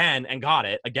kicked again and got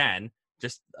it again,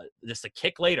 just a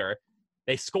kick later.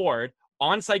 They scored,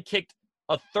 onside kicked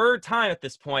a third time at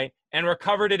this point, and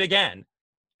recovered it again.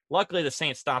 Luckily, the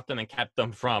Saints stopped them and kept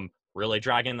them from really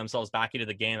dragging themselves back into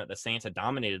the game that the Saints had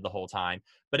dominated the whole time.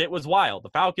 But it was wild. The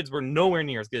Falcons were nowhere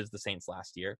near as good as the Saints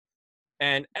last year.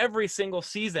 And every single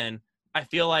season, I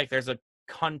feel like there's a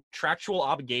contractual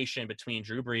obligation between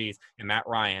Drew Brees and Matt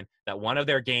Ryan that one of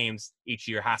their games each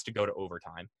year has to go to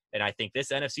overtime. And I think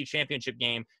this NFC Championship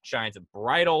game shines a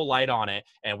bright old light on it,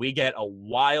 and we get a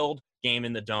wild game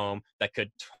in the Dome that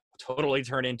could totally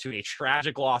turn into a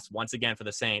tragic loss once again for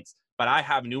the Saints. But I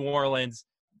have New Orleans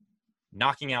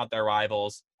knocking out their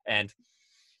rivals and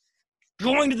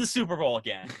going to the Super Bowl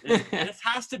again. This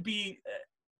has to be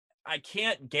I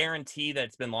can't guarantee that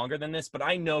it's been longer than this, but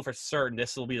I know for certain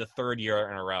this will be the 3rd year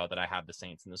in a row that I have the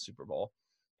Saints in the Super Bowl.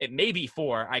 It may be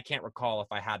 4. I can't recall if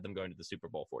I had them going to the Super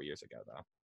Bowl 4 years ago, though.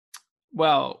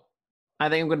 Well, I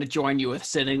think I'm going to join you with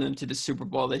sending them to the Super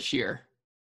Bowl this year.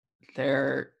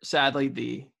 They're sadly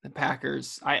the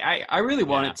Packers. I really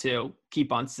wanted to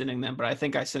keep on sending them, but I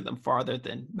think I sent them farther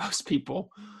than most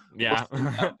people. Yeah.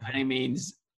 By any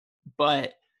means.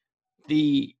 But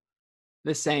the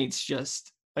Saints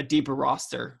just a deeper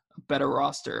roster, a better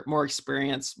roster, more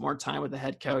experience, more time with the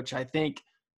head coach. I think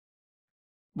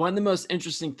One of the most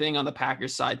interesting thing on the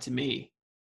Packers side to me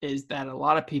is that a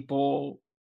lot of people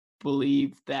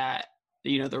believe that,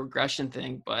 the regression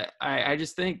thing, but I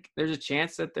just think there's a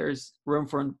chance that there's room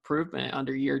for improvement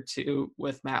under year 2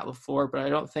 with Matt LaFleur, but I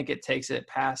don't think it takes it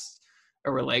past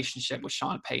a relationship with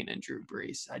Sean Payton and Drew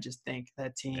Brees. I just think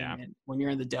that team, Yeah. and when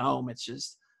you're in the dome,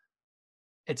 it's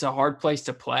a hard place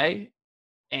to play.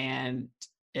 And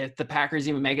if the Packers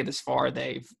even make it this far,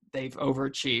 they've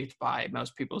overachieved by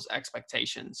most people's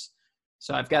expectations.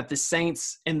 So I've got the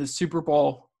Saints in the Super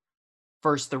Bowl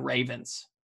versus the Ravens.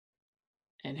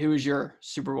 And who is your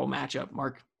Super Bowl matchup,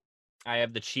 Mark? I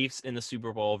have the Chiefs in the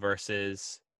Super Bowl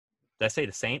versus, did I say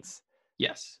the Saints?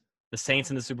 Yes. The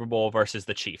Saints in the Super Bowl versus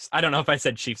the Chiefs. I don't know if I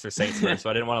said Chiefs or Saints first, so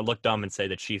I didn't want to look dumb and say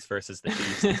the Chiefs versus the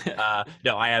Chiefs.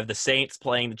 No, I have the Saints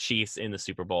playing the Chiefs in the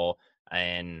Super Bowl.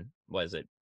 And what is it?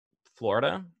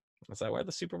 Florida? Is that where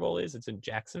the Super Bowl is? It's in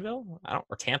Jacksonville?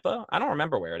 Or Tampa? I don't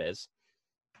remember where it is.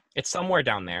 It's somewhere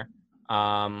down there.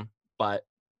 But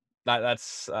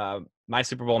that's my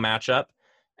Super Bowl matchup.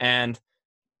 And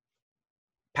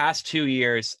past 2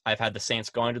 years, I've had the Saints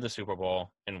going to the Super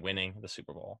Bowl and winning the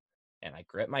Super Bowl. And I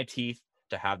grit my teeth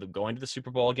to have them going to the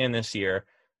Super Bowl again this year.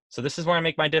 So this is where I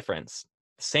make my difference.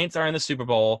 The Saints are in the Super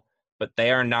Bowl, but they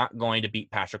are not going to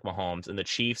beat Patrick Mahomes. And the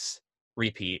Chiefs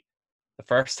repeat. The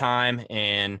first time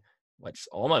in what's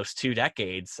almost 2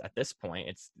 decades at this point.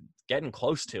 It's getting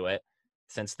close to it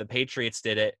since the Patriots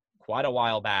did it quite a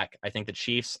while back. I think the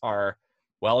Chiefs are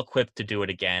well equipped to do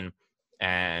it again.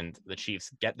 And the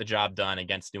Chiefs get the job done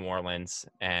against New Orleans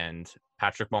and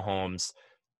Patrick Mahomes.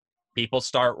 People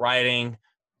start writing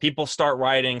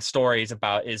stories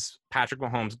about, is Patrick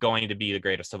Mahomes going to be the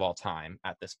greatest of all time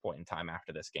at this point in time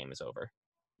after this game is over?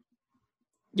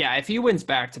 Yeah, if he wins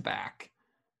back-to-back,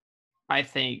 I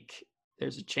think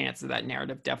there's a chance that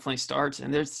narrative definitely starts.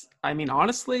 And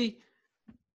honestly,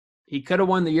 he could have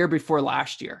won the year before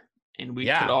last year, and we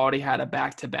could already had a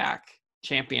back-to-back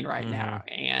champion right now.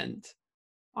 And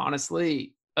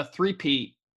honestly, a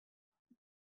three-peat,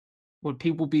 would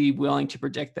people be willing to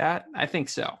predict that? I think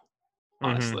so,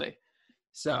 honestly.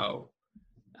 So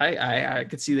I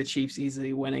could see the Chiefs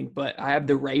easily winning, but I have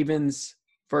the Ravens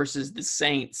versus the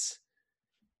Saints.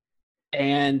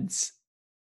 And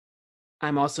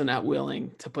I'm also not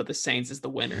willing to put the Saints as the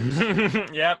winners.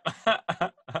 Yep.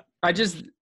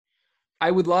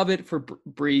 I would love it for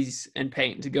Brees and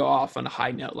Payton to go off on a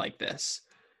high note like this.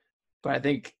 But I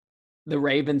think the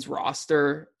Ravens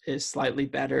roster is slightly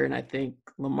better, and I think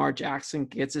Lamar Jackson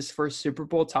gets his first Super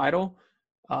Bowl title,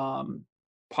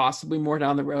 possibly more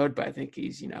down the road, but I think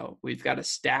we've got a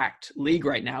stacked league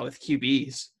right now with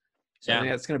QBs. So I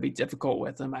think that's going to be difficult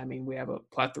with them. I mean, we have a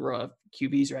plethora of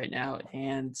QBs right now,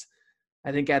 and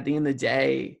I think at the end of the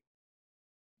day,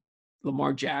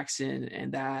 Lamar Jackson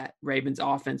and that Ravens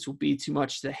offense will be too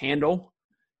much to handle.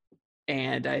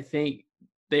 And I think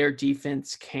their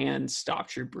defense can stop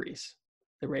Drew Brees,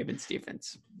 the Ravens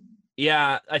defense.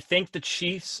 Yeah, I think the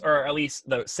Chiefs, or at least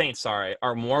the Saints, are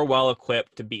more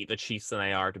well-equipped to beat the Chiefs than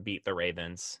they are to beat the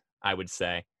Ravens, I would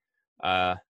say.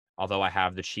 Although I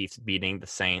have the Chiefs beating the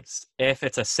Saints. If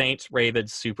it's a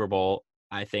Saints-Ravens Super Bowl,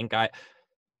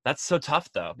 that's so tough,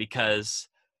 though, because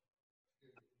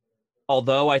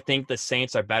although I think the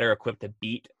Saints are better equipped to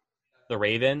beat the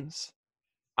Ravens,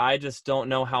 I just don't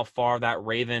know how far that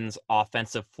Ravens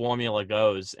offensive formula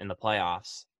goes in the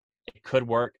playoffs. It could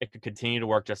work. It could continue to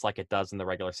work just like it does in the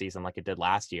regular season, like it did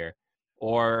last year,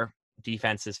 or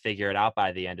defenses figure it out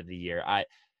by the end of the year.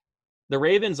 The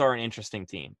Ravens are an interesting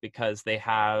team because they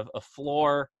have a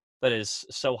floor that is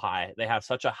so high. They have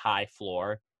such a high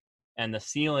floor, and the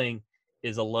ceiling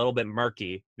is a little bit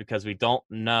murky because we don't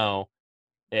know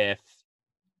if,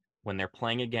 when they're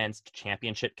playing against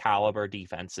championship caliber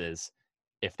defenses,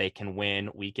 if they can win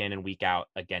week in and week out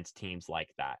against teams like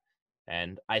that.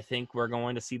 And I think we're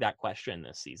going to see that question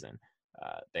this season.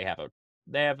 They have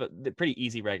a pretty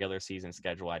easy regular season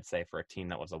schedule, I'd say, for a team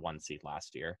that was a 1 seed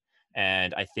last year.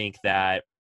 And I think that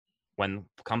when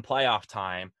come playoff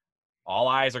time, all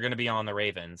eyes are going to be on the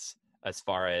Ravens as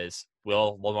far as,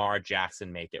 will Lamar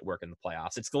Jackson make it work in the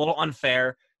playoffs? It's a little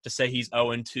unfair to say he's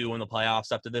 0-2 in the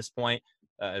playoffs up to this point.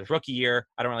 Rookie year,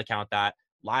 I don't really count that.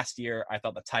 Last year, I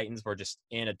thought the Titans were just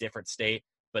in a different state.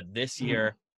 But this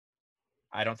year,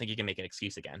 I don't think you can make an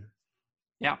excuse again.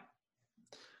 Yeah.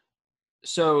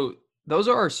 So those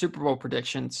are our Super Bowl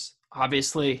predictions.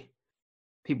 Obviously,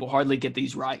 people hardly get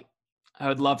these right. I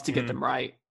would love to get them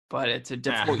right, but it's a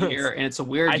difficult year, and it's a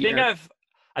weird year.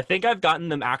 I think I've gotten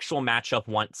the actual matchup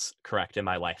once correct in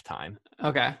my lifetime.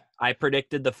 Okay. I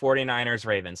predicted the 49ers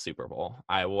Ravens Super Bowl.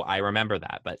 I remember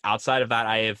that. But outside of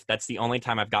that, that's the only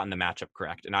time I've gotten the matchup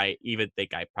correct. And I even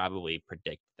think I probably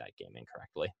predicted that game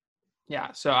incorrectly.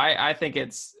 Yeah, so I think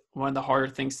it's one of the harder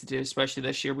things to do, especially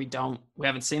this year. We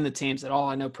haven't seen the teams at all.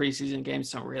 I know preseason games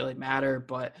don't really matter,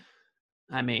 but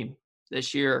I mean,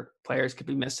 this year players could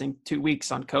be missing 2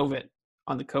 weeks on the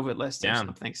COVID list or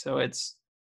something. So it's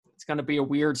going to be a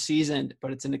weird season,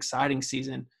 but it's an exciting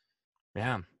season.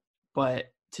 Yeah.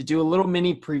 But to do a little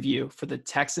mini preview for the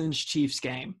Texans-Chiefs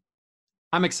game,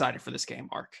 I'm excited for this game,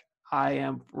 Mark. I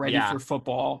am ready for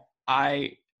football.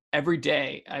 Every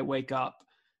day I wake up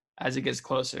as it gets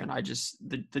closer, and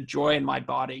the joy in my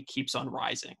body keeps on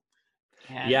rising.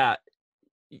 And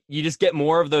you just get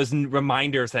more of those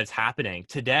reminders that's happening.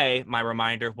 Today, my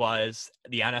reminder was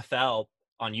the NFL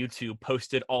on YouTube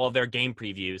posted all of their game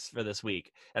previews for this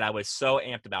week, and I was so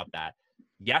amped about that.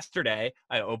 Yesterday,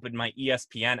 I opened my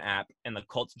ESPN app, and the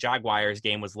Colts-Jaguars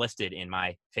game was listed in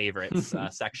my favorites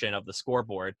section of the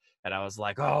scoreboard, and I was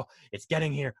like, oh, it's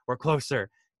getting here. We're closer.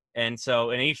 And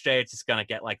so in each day, it's just going to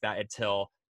get like that until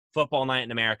Football Night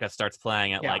in America starts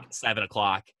playing at like 7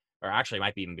 o'clock, or actually it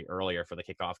might even be earlier for the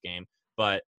kickoff game.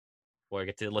 But we'll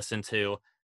get to listen to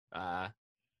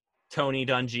Tony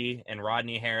Dungy and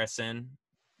Rodney Harrison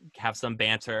have some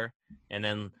banter, and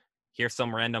then hear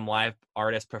some random live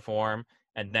artist perform,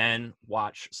 and then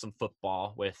watch some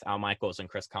football with Al Michaels and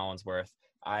Chris Collinsworth.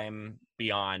 I'm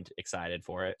beyond excited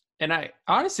for it. And I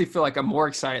honestly feel like I'm more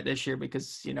excited this year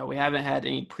because, we haven't had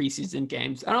any preseason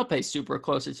games. I don't pay super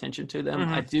close attention to them.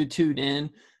 I do tune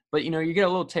in, but, you get a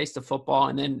little taste of football,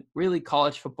 and then really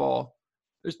college football.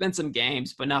 There's been some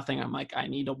games, but nothing I'm like, I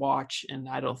need to watch. And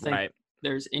I don't think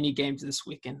there's any games this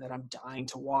weekend that I'm dying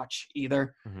to watch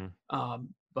either.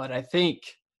 But I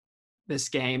think this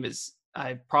game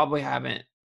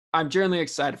I'm generally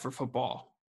excited for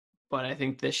football, but I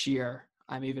think this year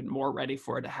I'm even more ready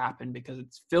for it to happen because it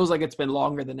feels like it's been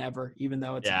longer than ever, even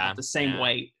though it's about the same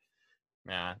weight.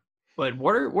 Yeah. But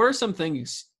what are some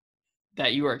things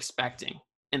that you are expecting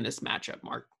in this matchup,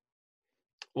 Mark?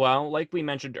 Well, like we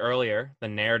mentioned earlier, the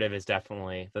narrative is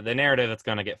definitely the narrative that's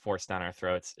going to get forced down our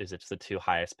throats is it's the two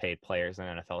highest paid players in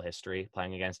NFL history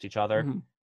playing against each other.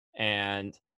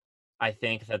 And I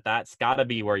think that's got to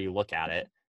be where you look at it.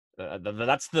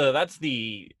 That's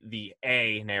the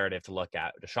A narrative to look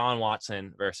at. Deshaun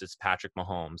Watson versus Patrick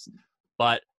Mahomes.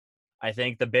 But I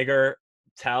think the bigger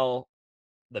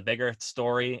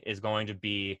story is going to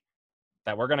be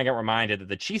that we're going to get reminded that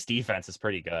the Chiefs defense is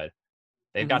pretty good.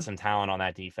 They've got some talent on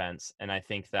that defense. And I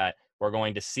think that we're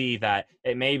going to see that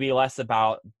it may be less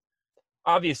about,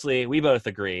 obviously, we both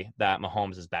agree that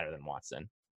Mahomes is better than Watson.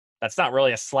 That's not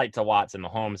really a slight to Watson.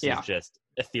 Mahomes is just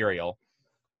ethereal.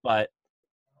 But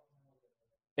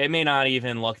it may not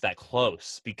even look that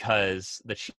close because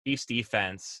the Chiefs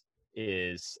defense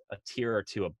is a tier or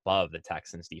two above the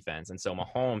Texans defense. And so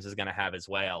Mahomes is going to have his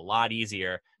way a lot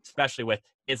easier, especially with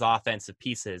his offensive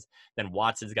pieces, than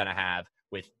Watson's going to have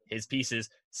with his pieces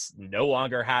no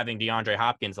longer having DeAndre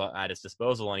Hopkins at his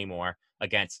disposal anymore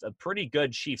against a pretty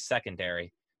good Chiefs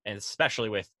secondary, and especially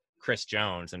with Chris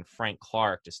Jones and Frank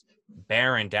Clark just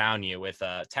bearing down you with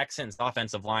a Texans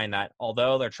offensive line that,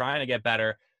 although they're trying to get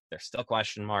better, there's still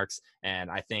question marks. And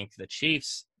I think the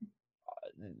Chiefs,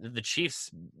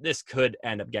 this could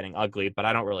end up getting ugly, but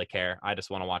I don't really care. I just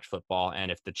want to watch football.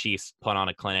 And if the Chiefs put on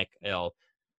a clinic, it'll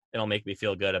make me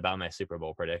feel good about my Super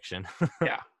Bowl prediction.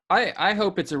 Yeah. I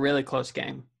hope it's a really close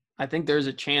game. I think there's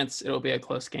a chance it'll be a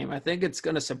close game. I think it's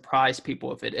going to surprise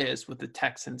people if it is, with the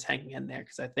Texans hanging in there.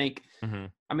 Because I think,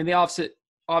 I mean, the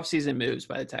off-season moves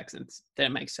by the Texans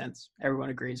didn't make sense. Everyone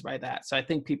agrees by that. So I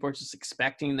think people are just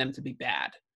expecting them to be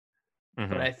bad.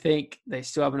 But I think they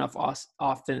still have enough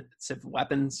offensive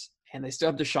weapons, and they still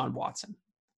have Deshaun Watson.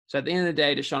 So at the end of the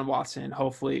day, Deshaun Watson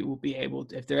hopefully will be able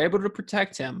to, if they're able to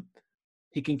protect him,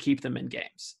 he can keep them in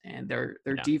games. And their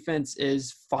defense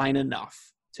is fine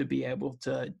enough to be able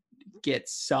to get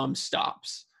some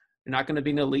stops. They're not going to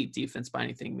be an elite defense by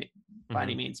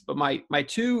any means. But my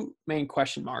two main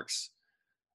question marks,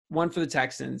 one for the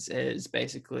Texans is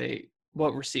basically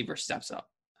what receiver steps up.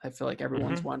 I feel like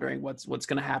everyone's wondering what's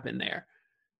going to happen there.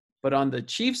 But on the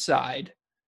Chiefs side,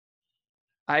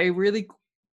 I really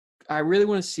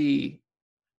want to see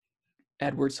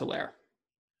Edwards-Helaire.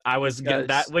 I was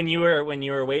that when you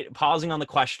were pausing on the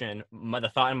question,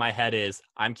 the thought in my head is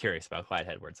I'm curious about Clyde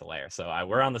Edwards-Helaire. So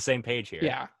we're on the same page here.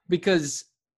 Yeah, because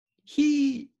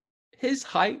his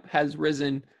hype has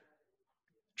risen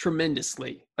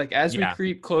tremendously. Like as we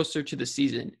creep closer to the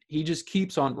season, he just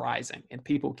keeps on rising, and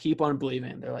people keep on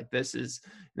believing. They're like, "This is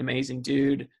an amazing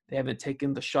dude." They haven't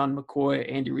taken LeSean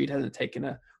McCoy. Andy Reid hasn't taken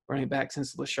a running back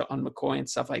since LaShawn McCoy and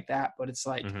stuff like that. But it's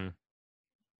like Mm-hmm.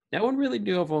 no one really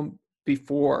knew of him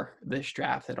before this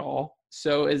draft at all.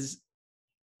 So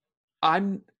I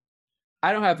don't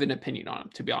have an opinion on him,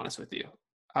 to be honest with you.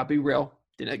 I'll be real.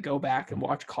 Didn't go back and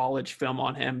watch college film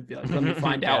on him. Be like, let me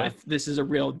find out Yeah. if this is a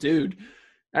real dude.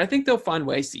 And I think they'll find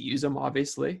ways to use him,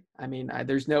 obviously. I mean,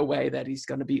 there's no way that he's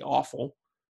going to be awful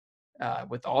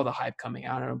with all the hype coming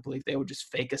out. I don't believe they would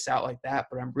just fake us out like that.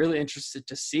 But I'm really interested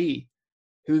to see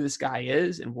who this guy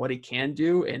is and what he can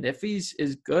do. And if he's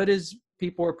as good as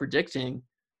people are predicting,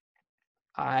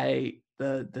 honestly,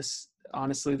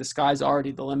 the sky's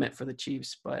already the limit for the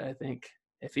Chiefs. But I think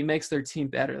if he makes their team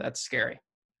better, that's scary.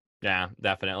 Yeah,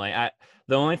 definitely.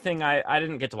 The only thing I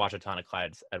didn't get to watch a ton of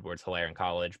Clyde Edwards-Helaire in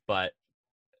college, but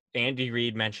Andy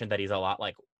Reid mentioned that he's a lot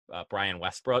like Brian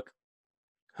Westbrook,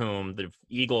 whom the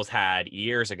Eagles had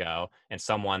years ago, and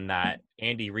someone that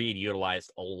Andy Reid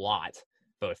utilized a lot,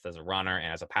 both as a runner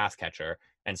and as a pass catcher.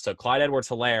 And so Clyde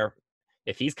Edwards-Helaire,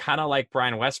 if he's kind of like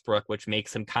Brian Westbrook, which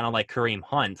makes him kind of like Kareem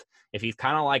Hunt, if he's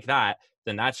kind of like that,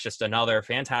 then that's just another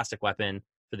fantastic weapon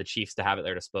for the Chiefs to have at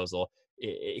their disposal.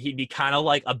 He'd be kind of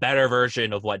like a better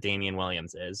version of what Damian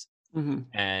Williams is. Mm-hmm.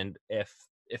 And if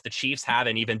the Chiefs have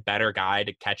an even better guy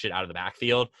to catch it out of the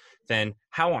backfield, then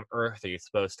how on earth are you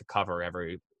supposed to cover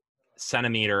every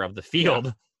centimeter of the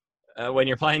field when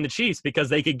you're playing the Chiefs? Because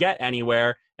they could get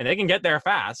anywhere and they can get there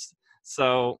fast.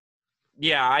 So,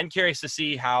 yeah, I'm curious to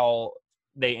see how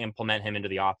they implement him into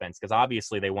the offense, because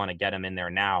obviously they want to get him in there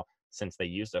now since they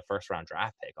used a first-round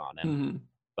draft pick on him. Mm-hmm.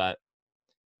 But,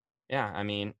 yeah, I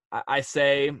mean, I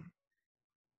say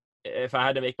if I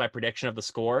had to make my prediction of the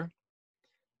score,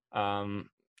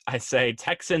 I say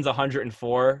Texans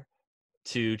 104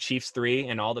 to Chiefs 3,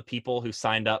 and all the people who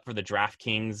signed up for the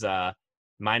DraftKings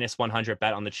minus 100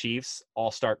 bet on the Chiefs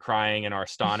all start crying and are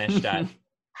astonished at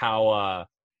how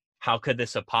could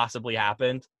this have possibly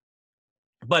happened.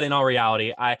 But in all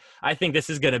reality, I think this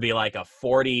is going to be like a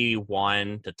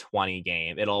 41-20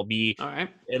 game. It'll be All right.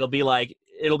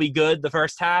 It'll be good the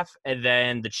first half, and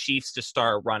then the Chiefs just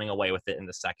start running away with it in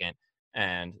the second.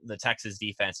 And the Texas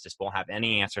defense just won't have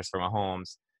any answers for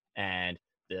Mahomes, and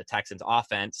the Texans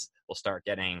offense will start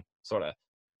getting sort of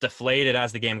deflated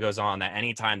as the game goes on, that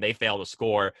anytime they fail to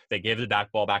score, they give the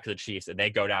ball back to the Chiefs and they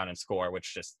go down and score,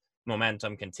 which just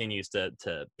momentum continues to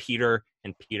peter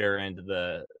into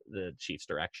the Chiefs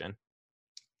direction.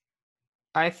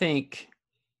 I think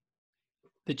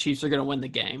the Chiefs are going to win the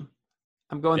game.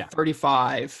 I'm going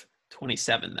 35-27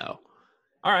 though.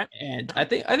 All right. And I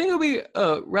think it'll be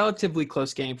a relatively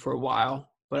close game for a while,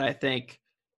 but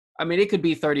I mean, it could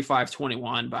be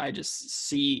 35-21, but I just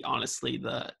see, honestly,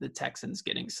 the Texans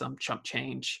getting some chump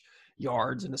change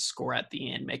yards and a score at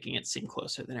the end, making it seem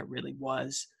closer than it really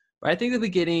was. But I think the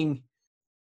beginning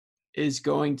is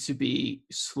going to be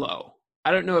slow.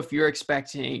 I don't know if you're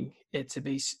expecting it to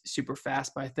be super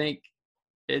fast, but I think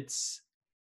it's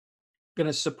going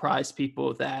to surprise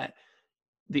people that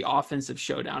the offensive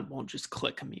showdown won't just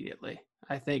click immediately.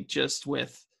 I think this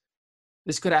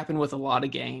could happen with a lot of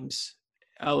games,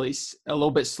 at least a little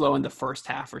bit slow in the first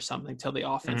half or something till the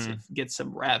offense gets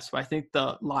some reps. But I think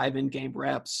the live in-game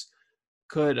reps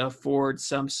could afford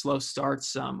some slow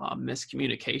starts, some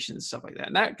miscommunications, stuff like that.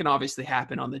 And that can obviously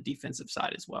happen on the defensive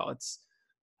side as well.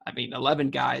 11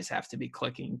 guys have to be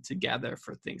clicking together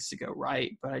for things to go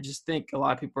right. But I just think a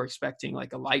lot of people are expecting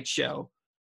like a light show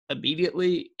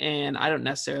immediately, and I don't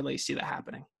necessarily see that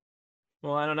happening.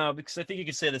 Well, I don't know, because I think you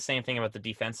could say the same thing about the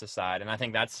defensive side, and I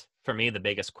think that's, for me, the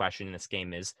biggest question in this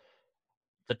game is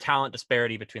the talent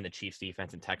disparity between the Chiefs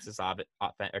defense and Texas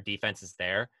defense is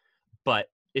there, but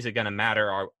is it going to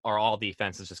matter? Are all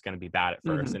defenses just going to be bad at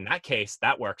first? In that case,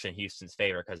 that works in Houston's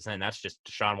favor, because then that's just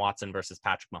Deshaun Watson versus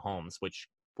Patrick Mahomes, which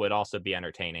would also be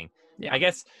entertaining. Yeah.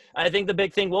 I think the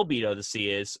big thing will be, though, to see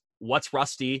is what's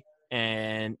rusty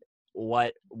and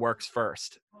what works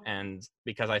first. And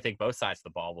because I think both sides of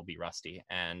the ball will be rusty,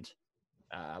 and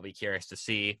I'll be curious to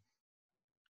see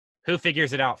who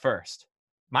figures it out first.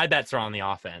 My bets are on the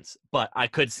offense, but I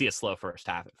could see a slow first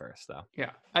half at first, though.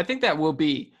 Yeah, I think that will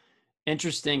be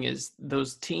interesting, is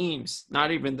those teams,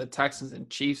 not even the Texans and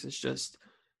Chiefs, it's just,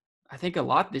 I think a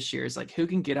lot this year is like who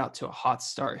can get out to a hot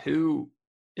start, who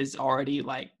is already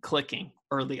like clicking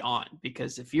early on.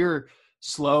 Because if you're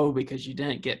slow because you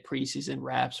didn't get preseason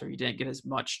reps or you didn't get as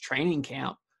much training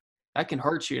camp, that can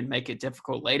hurt you and make it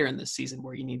difficult later in the season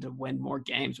where you need to win more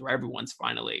games, where everyone's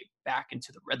finally back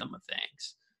into the rhythm of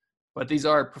things. But these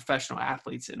are professional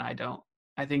athletes, and I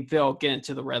think they'll get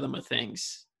into the rhythm of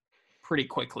things pretty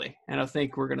quickly. And I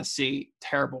think we're going to see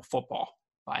terrible football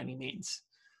by any means.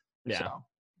 Yeah.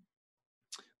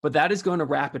 But that is going to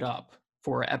wrap it up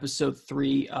for episode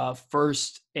 3 of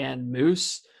First and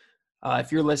Moose.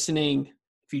 If you're listening,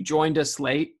 if you joined us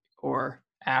late or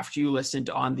after you listened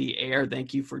on the air,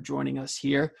 thank you for joining us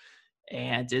here.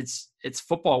 And it's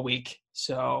football week,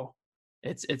 so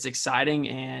it's exciting.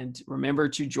 And remember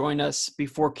to join us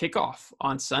before kickoff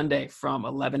on Sunday from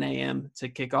 11 a.m. to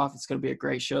kickoff. It's going to be a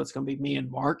great show. It's going to be me and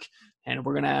Mark, and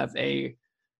we're going to have a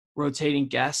rotating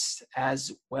guest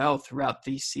as well throughout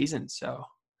the season. So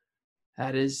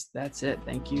that's it.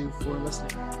 Thank you for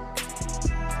listening.